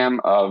diagram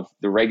of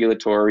the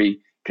regulatory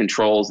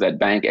controls that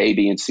bank A,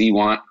 B, and C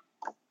want,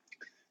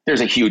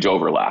 there's a huge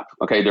overlap.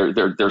 Okay,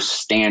 they're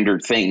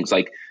standard things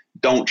like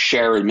don't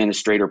share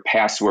administrator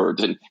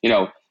passwords, and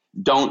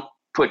don't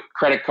put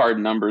credit card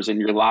numbers in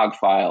your log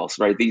files,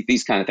 right?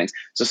 These kind of things.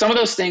 So some of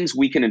those things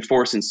we can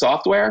enforce in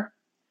software,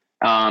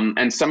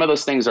 and some of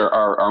those things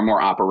are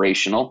more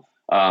operational,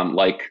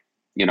 like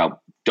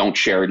don't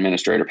share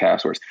administrator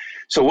passwords.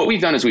 So what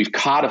we've done is we've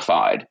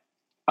codified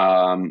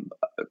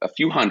a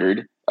few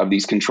hundred of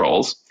these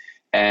controls,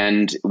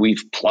 and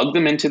we've plugged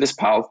them into this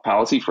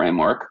policy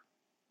framework.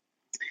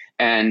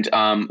 And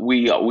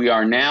we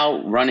are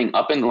now running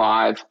up and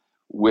live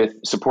with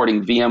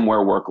supporting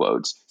VMware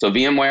workloads. So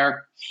VMware,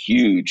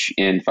 huge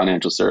in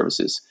financial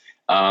services.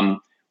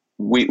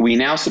 We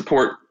now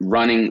support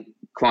running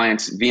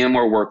clients'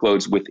 VMware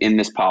workloads within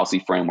this policy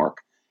framework.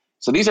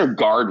 So these are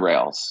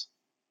guardrails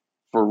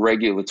for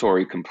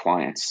regulatory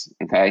compliance,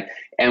 okay?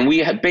 And we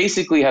have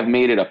basically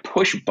made it a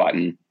push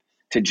button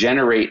to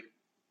generate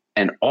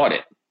an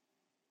audit,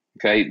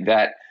 okay,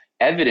 that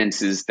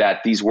evidences that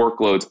these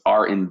workloads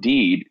are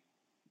indeed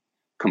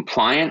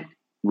compliant,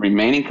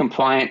 remaining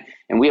compliant,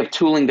 and we have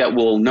tooling that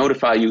will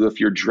notify you if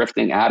you're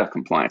drifting out of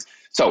compliance.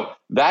 So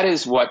that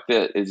is what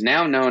is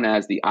now known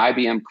as the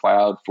IBM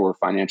Cloud for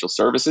Financial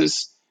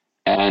Services.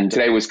 And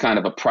today was kind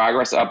of a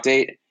progress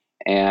update,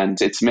 and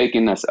it's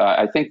making us.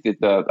 I think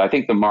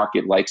the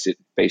market likes it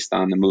based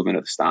on the movement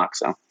of the stock.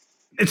 So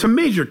it's a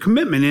major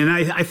commitment, and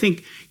I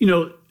think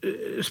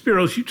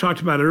Spyros, you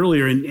talked about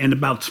earlier, and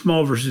about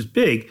small versus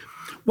big.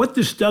 What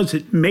this does,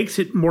 it makes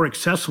it more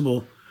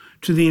accessible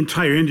to the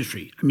entire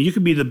industry. I mean, you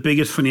could be the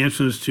biggest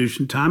financial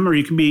institution, Tom, or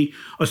you can be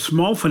a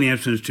small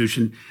financial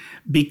institution.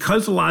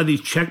 Because a lot of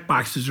these check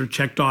boxes are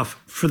checked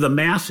off for the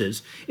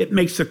masses, it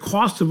makes the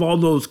cost of all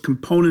those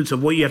components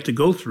of what you have to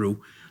go through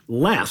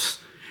less.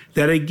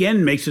 That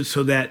again makes it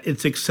so that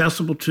it's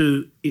accessible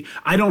to.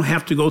 I don't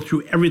have to go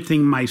through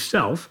everything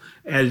myself.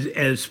 As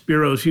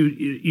Spyros,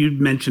 you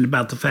mentioned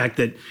about the fact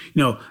that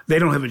they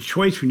don't have a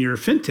choice when you're a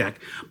fintech.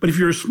 But if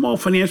you're a small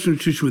financial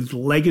institution with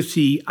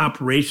legacy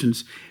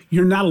operations,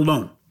 you're not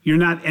alone. You're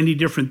not any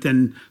different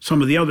than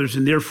some of the others,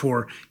 and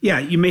therefore, yeah,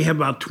 you may have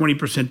about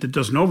 20% that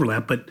doesn't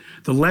overlap. But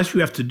the less you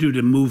have to do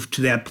to move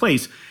to that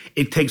place,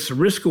 it takes the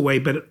risk away.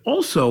 But it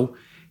also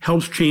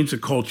helps change the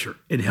culture.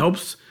 It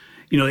helps.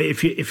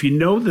 If you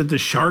know that the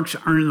sharks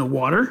aren't in the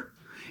water,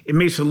 it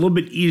makes it a little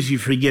bit easier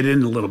for you to get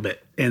in a little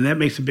bit. And that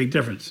makes a big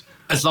difference.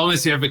 As long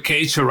as you have a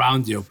cage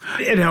around you.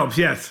 It helps,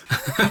 yes.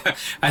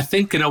 I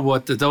think,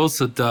 what it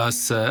also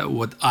does,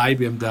 what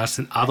IBM does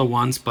and other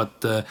ones, but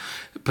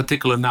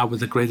particularly now with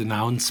the great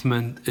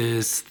announcement,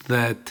 is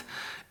that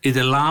it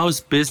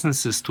allows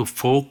businesses to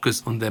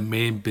focus on their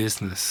main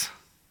business,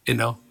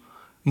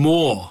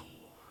 more.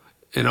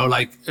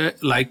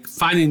 Like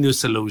finding new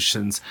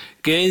solutions,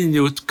 gaining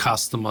new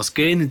customers,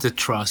 gaining the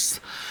trust.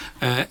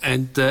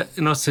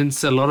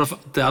 Since a lot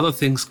of the other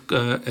things,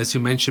 as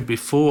you mentioned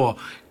before,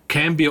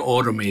 can be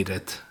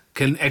automated,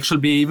 can actually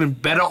be even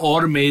better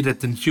automated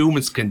than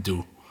humans can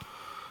do.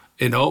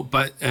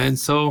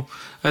 So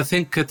I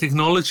think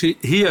technology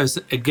here is,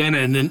 again,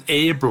 an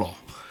enabler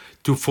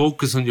to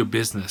focus on your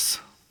business,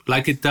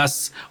 like it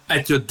does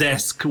at your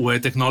desk, where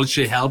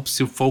technology helps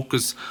you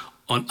focus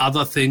on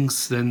other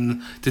things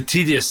than the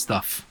tedious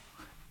stuff.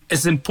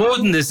 As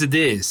important as it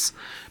is,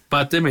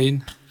 but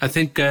I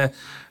think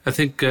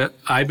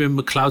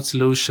IBM Cloud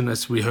Solution,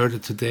 as we heard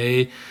it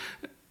today,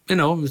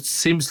 it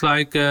seems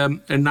like a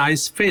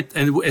nice fit.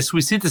 And as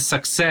we see the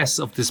success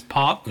of these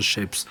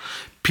partnerships,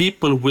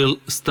 people will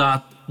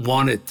start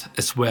want it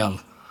as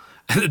well.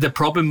 The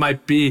problem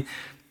might be,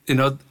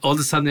 all of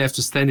a sudden you have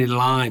to stand in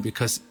line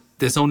because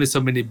there's only so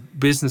many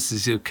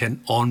businesses you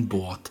can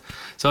onboard.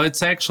 So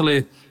it's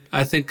actually,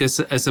 I think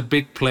as a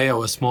big player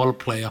or a smaller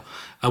player,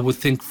 I would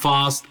think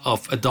fast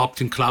of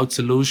adopting cloud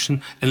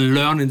solution and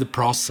learn in the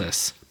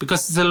process.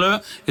 Because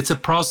it's a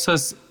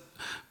process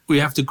we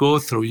have to go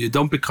through. You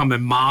don't become a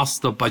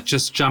master by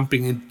just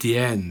jumping in the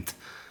end.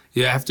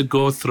 You have to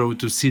go through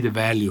to see the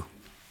value.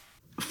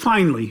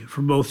 Finally,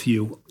 for both of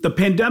you, the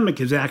pandemic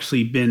has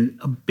actually been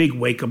a big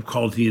wake-up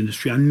call to the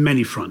industry on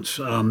many fronts.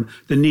 The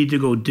need to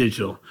go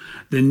digital,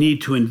 the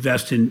need to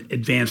invest in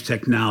advanced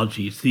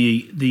technologies,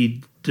 the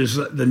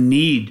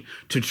need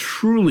to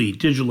truly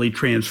digitally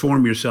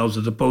transform yourselves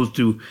as opposed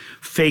to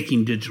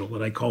faking digital,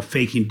 what I call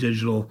faking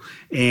digital,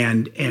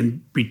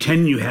 and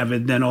pretend you have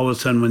it. Then all of a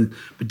sudden, when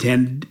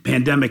the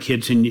pandemic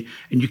hits and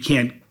you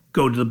can't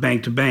go to the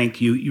bank to bank,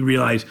 you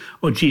realize,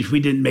 oh, geez, we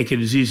didn't make it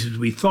as easy as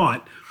we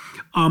thought.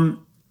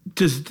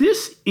 Does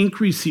this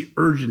increase the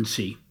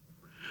urgency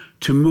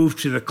to move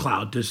to the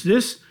cloud? Is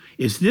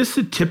this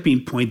a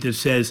tipping point that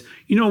says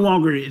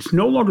it's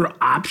no longer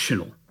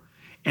optional,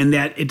 and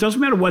that it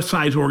doesn't matter what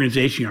size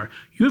organization you are,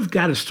 you've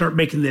got to start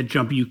making that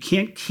jump? You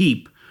can't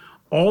keep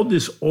all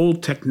this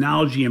old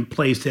technology in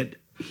place that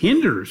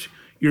hinders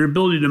your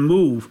ability to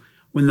move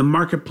when the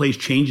marketplace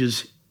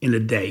changes in a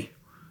day.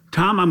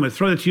 Tom, I'm going to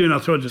throw that to you, and I'll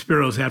throw it to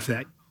Spyros after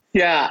that.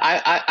 Yeah,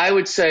 I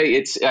would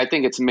say I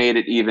think it's made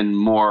it even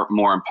more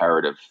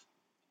imperative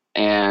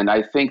And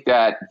I think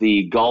that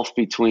the gulf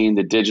between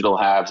the digital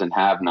haves and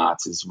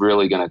have-nots is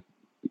really going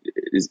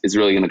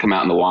to come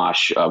out in the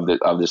wash of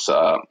this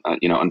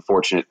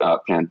unfortunate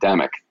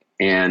pandemic.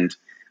 And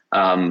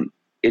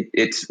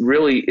it's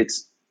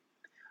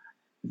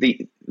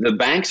the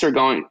banks are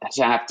going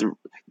to have to,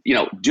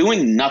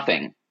 doing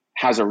nothing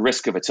has a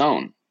risk of its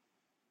own,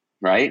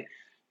 right?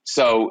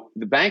 So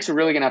the banks are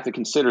really going to have to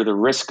consider the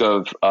risk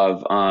of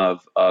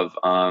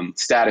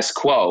status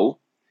quo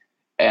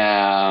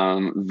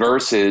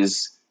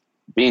versus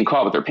being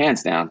caught with their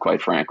pants down,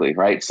 quite frankly,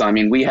 right? So I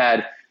mean, we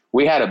had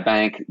a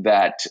bank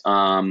that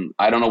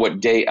I don't know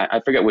what day, I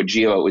forget what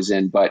geo it was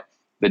in, but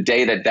the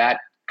day that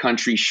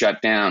country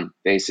shut down,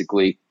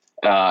 basically,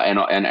 and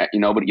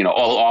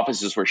all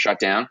offices were shut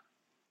down,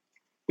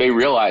 they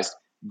realized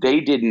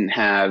they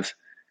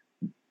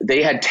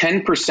had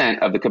 10%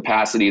 of the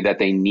capacity that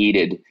they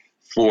needed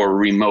for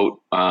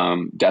remote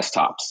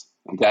desktops.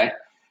 Okay.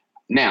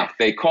 Now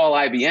they call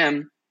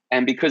IBM,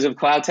 and because of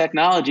cloud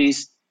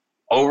technologies,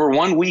 over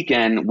one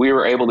weekend, we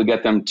were able to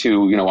get them to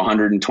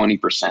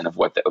 120% of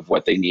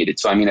what they needed.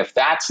 So I mean, if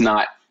that's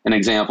not an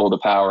example of the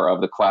power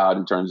of the cloud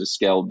in terms of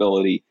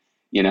scalability,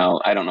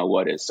 I don't know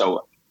what is.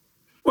 So.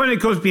 Well,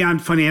 it goes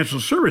beyond financial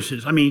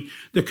services. I mean,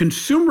 the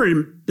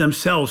consumer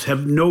themselves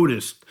have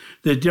noticed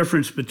the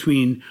difference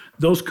between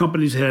those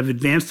companies that have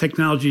advanced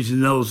technologies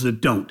and those that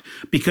don't,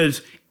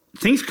 because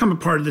things come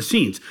apart of the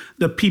seams.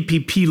 The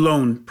PPP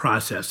loan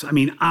process. I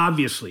mean,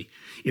 obviously,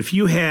 if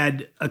you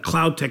had a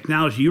cloud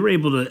technology, you were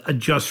able to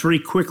adjust very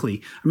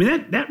quickly. I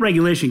mean, that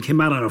regulation came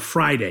out on a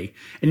Friday,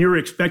 and you were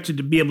expected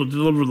to be able to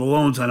deliver the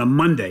loans on a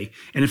Monday.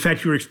 And in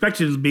fact, you were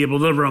expected to be able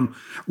to deliver them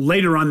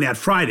later on that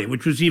Friday,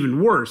 which was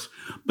even worse.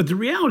 But the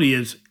reality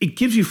is, it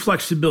gives you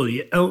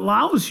flexibility. It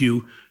allows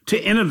you to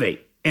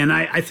innovate. And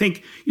I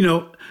think,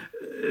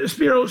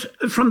 Spiro,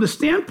 from the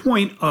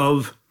standpoint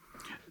of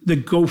the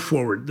go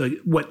forward,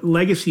 what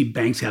legacy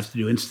banks have to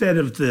do instead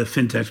of the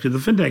fintechs, because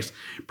the fintechs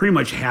pretty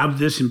much have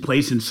this in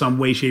place in some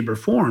way, shape, or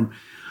form.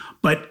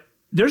 But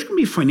there's going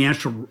to be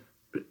financial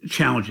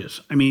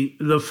challenges. I mean,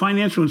 the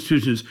financial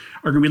institutions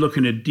are going to be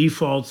looking at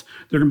defaults.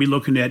 They're going to be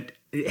looking at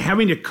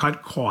having to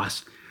cut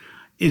costs.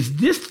 Is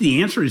this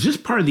the answer? Is this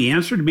part of the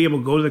answer to be able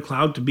to go to the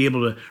cloud, to be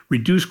able to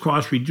reduce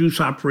costs,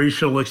 reduce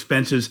operational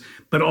expenses,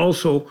 but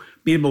also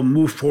be able to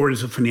move forward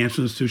as a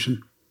financial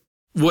institution?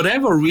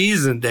 Whatever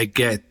reason they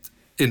get,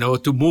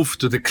 to move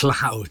to the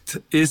cloud,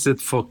 is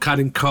it for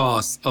cutting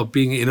costs or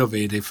being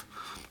innovative?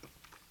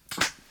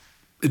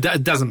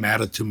 It doesn't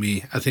matter to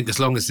me. I think as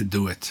long as they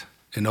do it,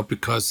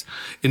 because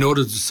in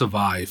order to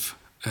survive,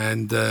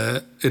 and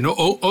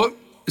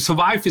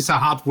survive is a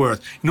hard word,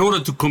 in order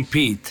to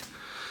compete.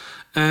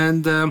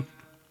 And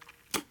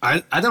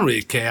I don't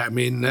really care. I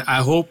mean,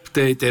 I hope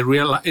they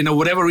realize,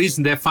 whatever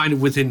reason they find it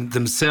within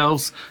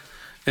themselves,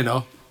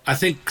 I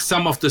think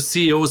some of the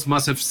CEOs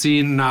must have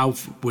seen now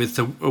with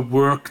the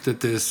work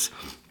that is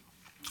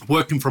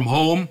working from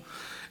home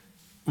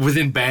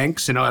within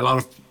banks, a lot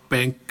of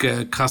bank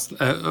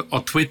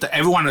or Twitter,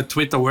 everyone at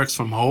Twitter works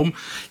from home.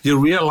 You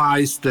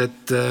realize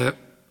that,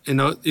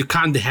 you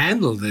can't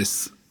handle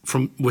this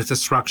with the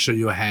structure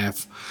you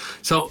have.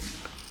 So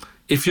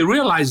if you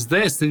realize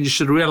this, then you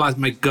should realize,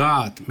 my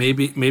God,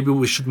 maybe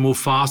we should move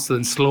faster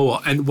and slower.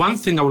 And one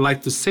thing I would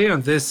like to say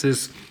on this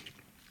is,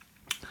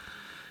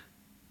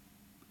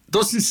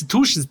 those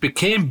institutions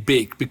became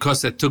big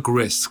because they took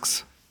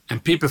risks,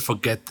 and people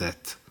forget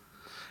that.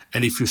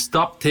 And if you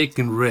stop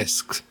taking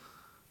risks,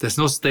 there's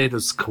no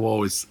status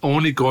quo. It's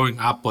only going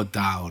up or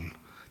down.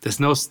 There's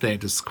no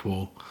status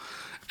quo.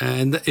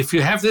 And if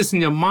you have this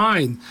in your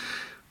mind,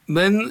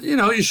 then,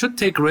 you should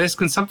take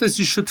risks, and sometimes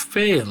you should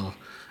fail,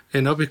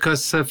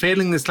 because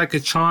failing is like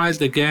a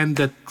child, again,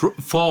 that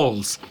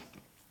falls.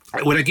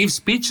 When I give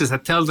speeches, I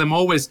tell them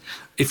always,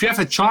 if you have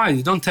a child,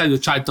 you don't tell your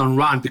child don't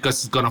run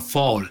because it's going to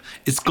fall.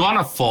 It's going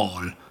to fall,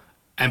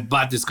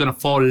 but it's going to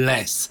fall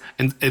less.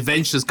 And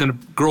eventually it's going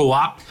to grow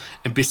up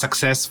and be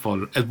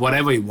successful at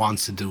whatever he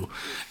wants to do.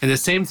 And the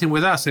same thing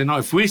with us.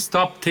 If we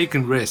stop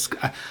taking risk,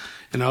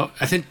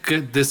 I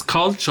think this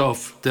culture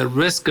of the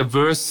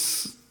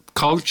risk-averse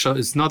culture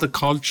is not a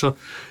culture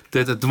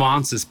that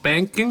advances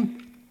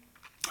banking.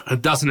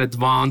 It doesn't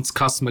advance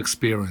customer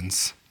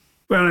experience.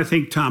 Well, and I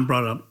think Tom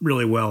brought up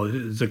really well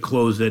as a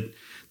close that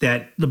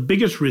the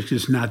biggest risk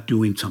is not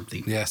doing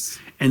something. Yes.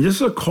 And this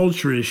is a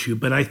culture issue,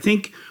 but I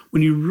think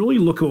when you really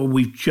look at what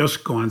we've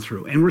just gone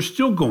through, and we're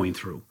still going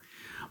through,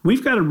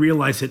 we've got to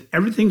realize that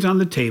everything's on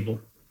the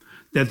table,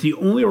 that the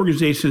only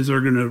organizations that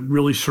are going to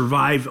really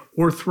survive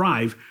or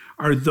thrive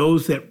are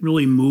those that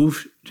really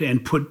move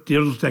and put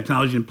digital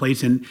technology in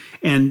place.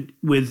 And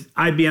with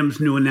IBM's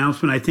new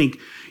announcement, I think,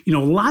 a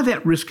lot of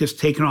that risk is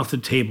taken off the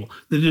table.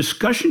 The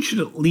discussion should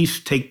at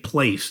least take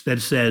place that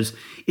says,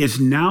 is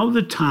now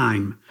the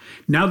time,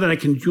 now that I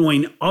can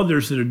join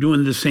others that are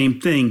doing the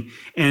same thing.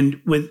 And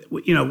with,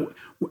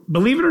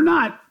 believe it or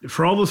not,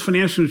 for all those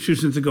financial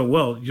institutions that go,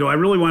 well, I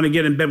really want to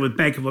get in bed with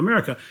Bank of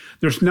America,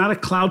 there's not a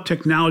cloud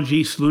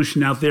technology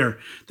solution out there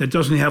that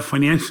doesn't have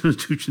financial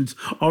institutions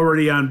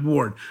already on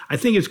board. I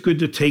think it's good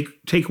to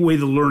take away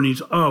the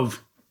learnings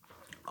of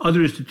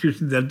other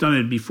institutions that have done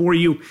it before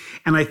you.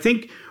 And I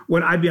think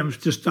what IBM's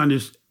just done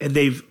is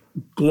they've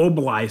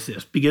globalized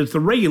this, because the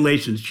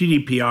regulations,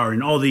 GDPR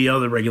and all the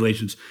other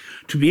regulations,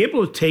 to be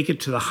able to take it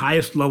to the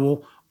highest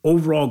level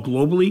overall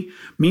globally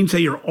means that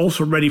you're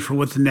also ready for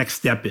what the next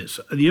step is.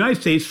 The United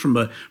States, from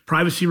a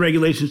privacy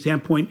regulation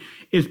standpoint,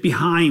 is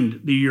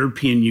behind the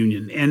European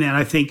Union. And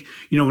I think,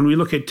 when we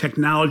look at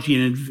technology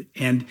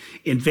and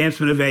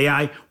advancement of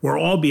AI, we're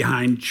all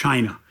behind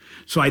China.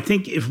 So I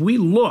think if we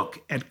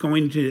look at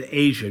going to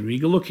Asia, when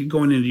you look at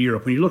going into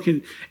Europe, when you're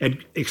looking at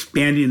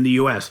expanding in the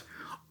US,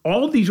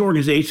 all of these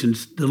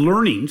organizations, the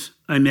learnings,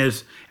 and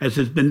as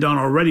has been done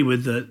already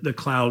with the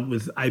cloud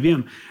with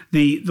IBM,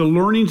 the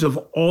learnings of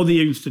all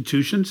the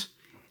institutions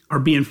are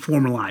being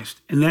formalized,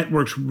 and that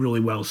works really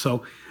well.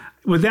 So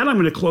with that, I'm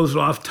going to close it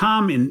off.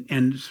 Tom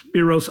and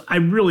Spyros, I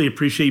really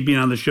appreciate you being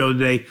on the show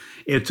today.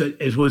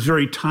 It was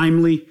very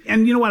timely.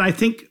 And you know what? I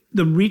think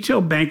the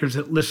retail bankers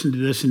that listen to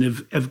this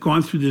and have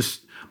gone through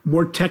this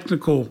more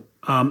technical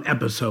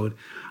episode,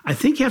 I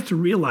think you have to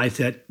realize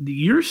that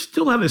you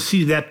still have a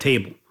seat at that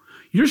table.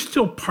 You're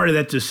still part of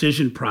that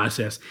decision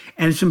process.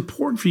 And it's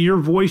important for your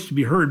voice to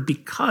be heard,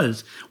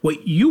 because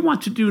what you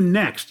want to do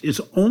next is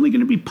only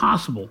going to be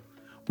possible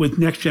with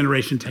next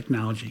generation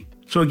technology.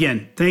 So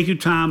again, thank you,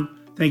 Tom.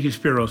 Thank you,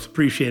 Spyros.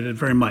 Appreciate it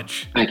very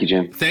much. Thank you,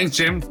 Jim. Thanks,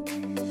 Jim.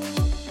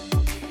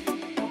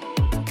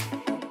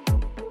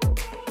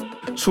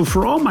 So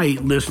for all my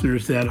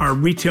listeners that are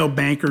retail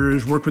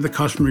bankers, work with the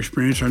customer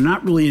experience, are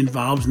not really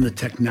involved in the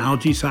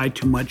technology side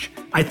too much,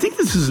 I think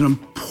this is an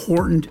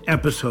important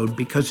episode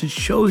because it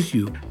shows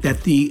you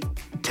that the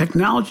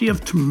technology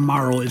of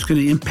tomorrow is going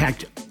to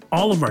impact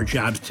all of our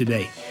jobs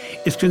today.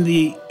 It's going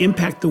to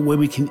impact the way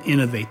we can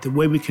innovate, the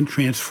way we can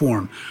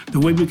transform, the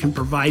way we can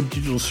provide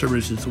digital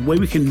services, the way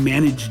we can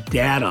manage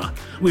data.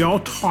 We all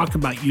talk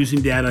about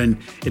using data and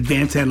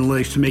advanced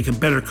analytics to make a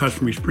better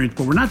customer experience,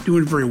 but we're not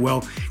doing it very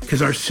well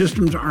because our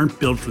systems aren't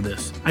built for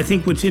this. I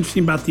think what's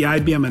interesting about the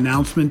IBM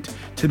announcement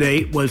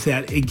today was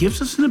that it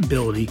gives us an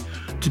ability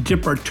to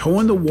dip our toe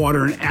in the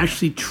water and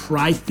actually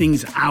try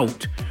things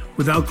out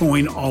without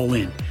going all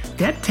in.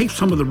 That takes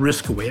some of the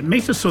risk away. It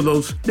makes it so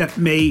those that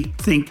may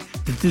think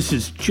that this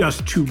is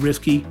just too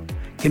risky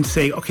can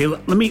say, okay,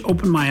 let me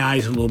open my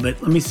eyes a little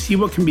bit. Let me see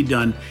what can be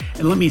done,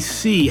 and let me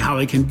see how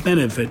I can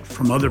benefit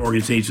from other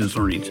organizations'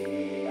 learnings.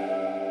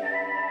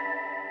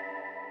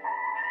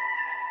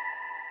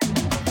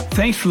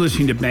 Thanks for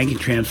listening to Banking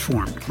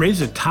Transformed,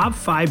 rated a top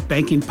 5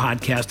 banking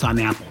podcast on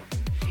Apple.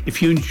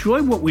 If you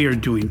enjoy what we are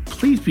doing,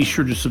 please be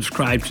sure to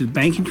subscribe to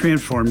Banking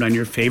Transformed on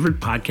your favorite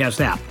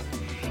podcast app.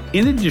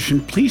 In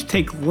addition, please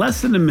take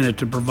less than a minute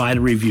to provide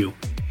a review.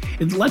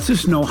 It lets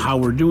us know how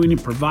we're doing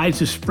and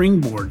provides a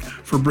springboard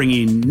for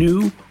bringing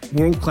new,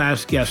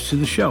 world-class guests to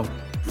the show.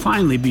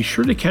 Finally, be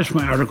sure to catch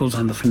my articles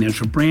on the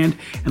financial brand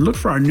and look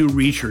for our new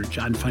research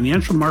on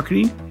financial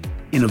marketing,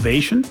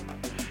 innovation,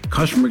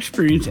 customer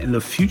experience, and the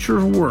future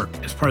of work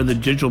as part of the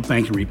Digital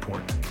Banking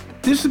Report.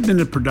 This has been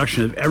a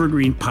production of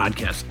Evergreen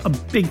Podcast. A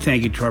big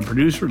thank you to our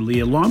producer,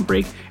 Leah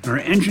Longbrake, and our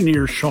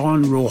engineer,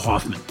 Sean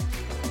Rule-Hoffman.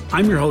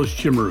 I'm your host,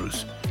 Jim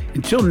Marous.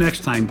 Until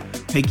next time,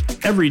 make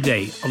every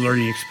day a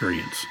learning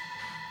experience.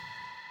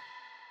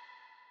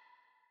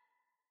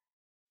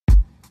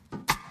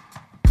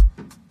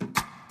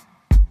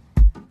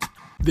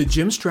 The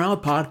Jim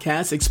Stroud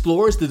Podcast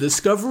explores the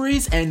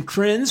discoveries and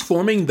trends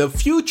forming the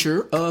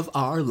future of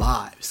our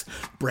lives.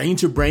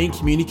 Brain-to-brain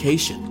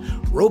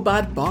communication,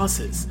 robot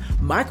bosses,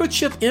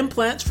 microchip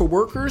implants for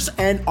workers,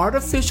 and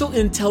artificial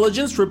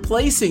intelligence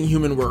replacing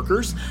human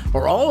workers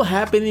are all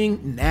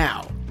happening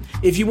now.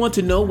 If you want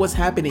to know what's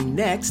happening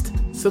next,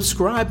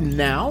 subscribe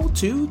now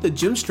to the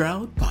Jim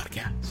Stroud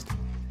Podcast.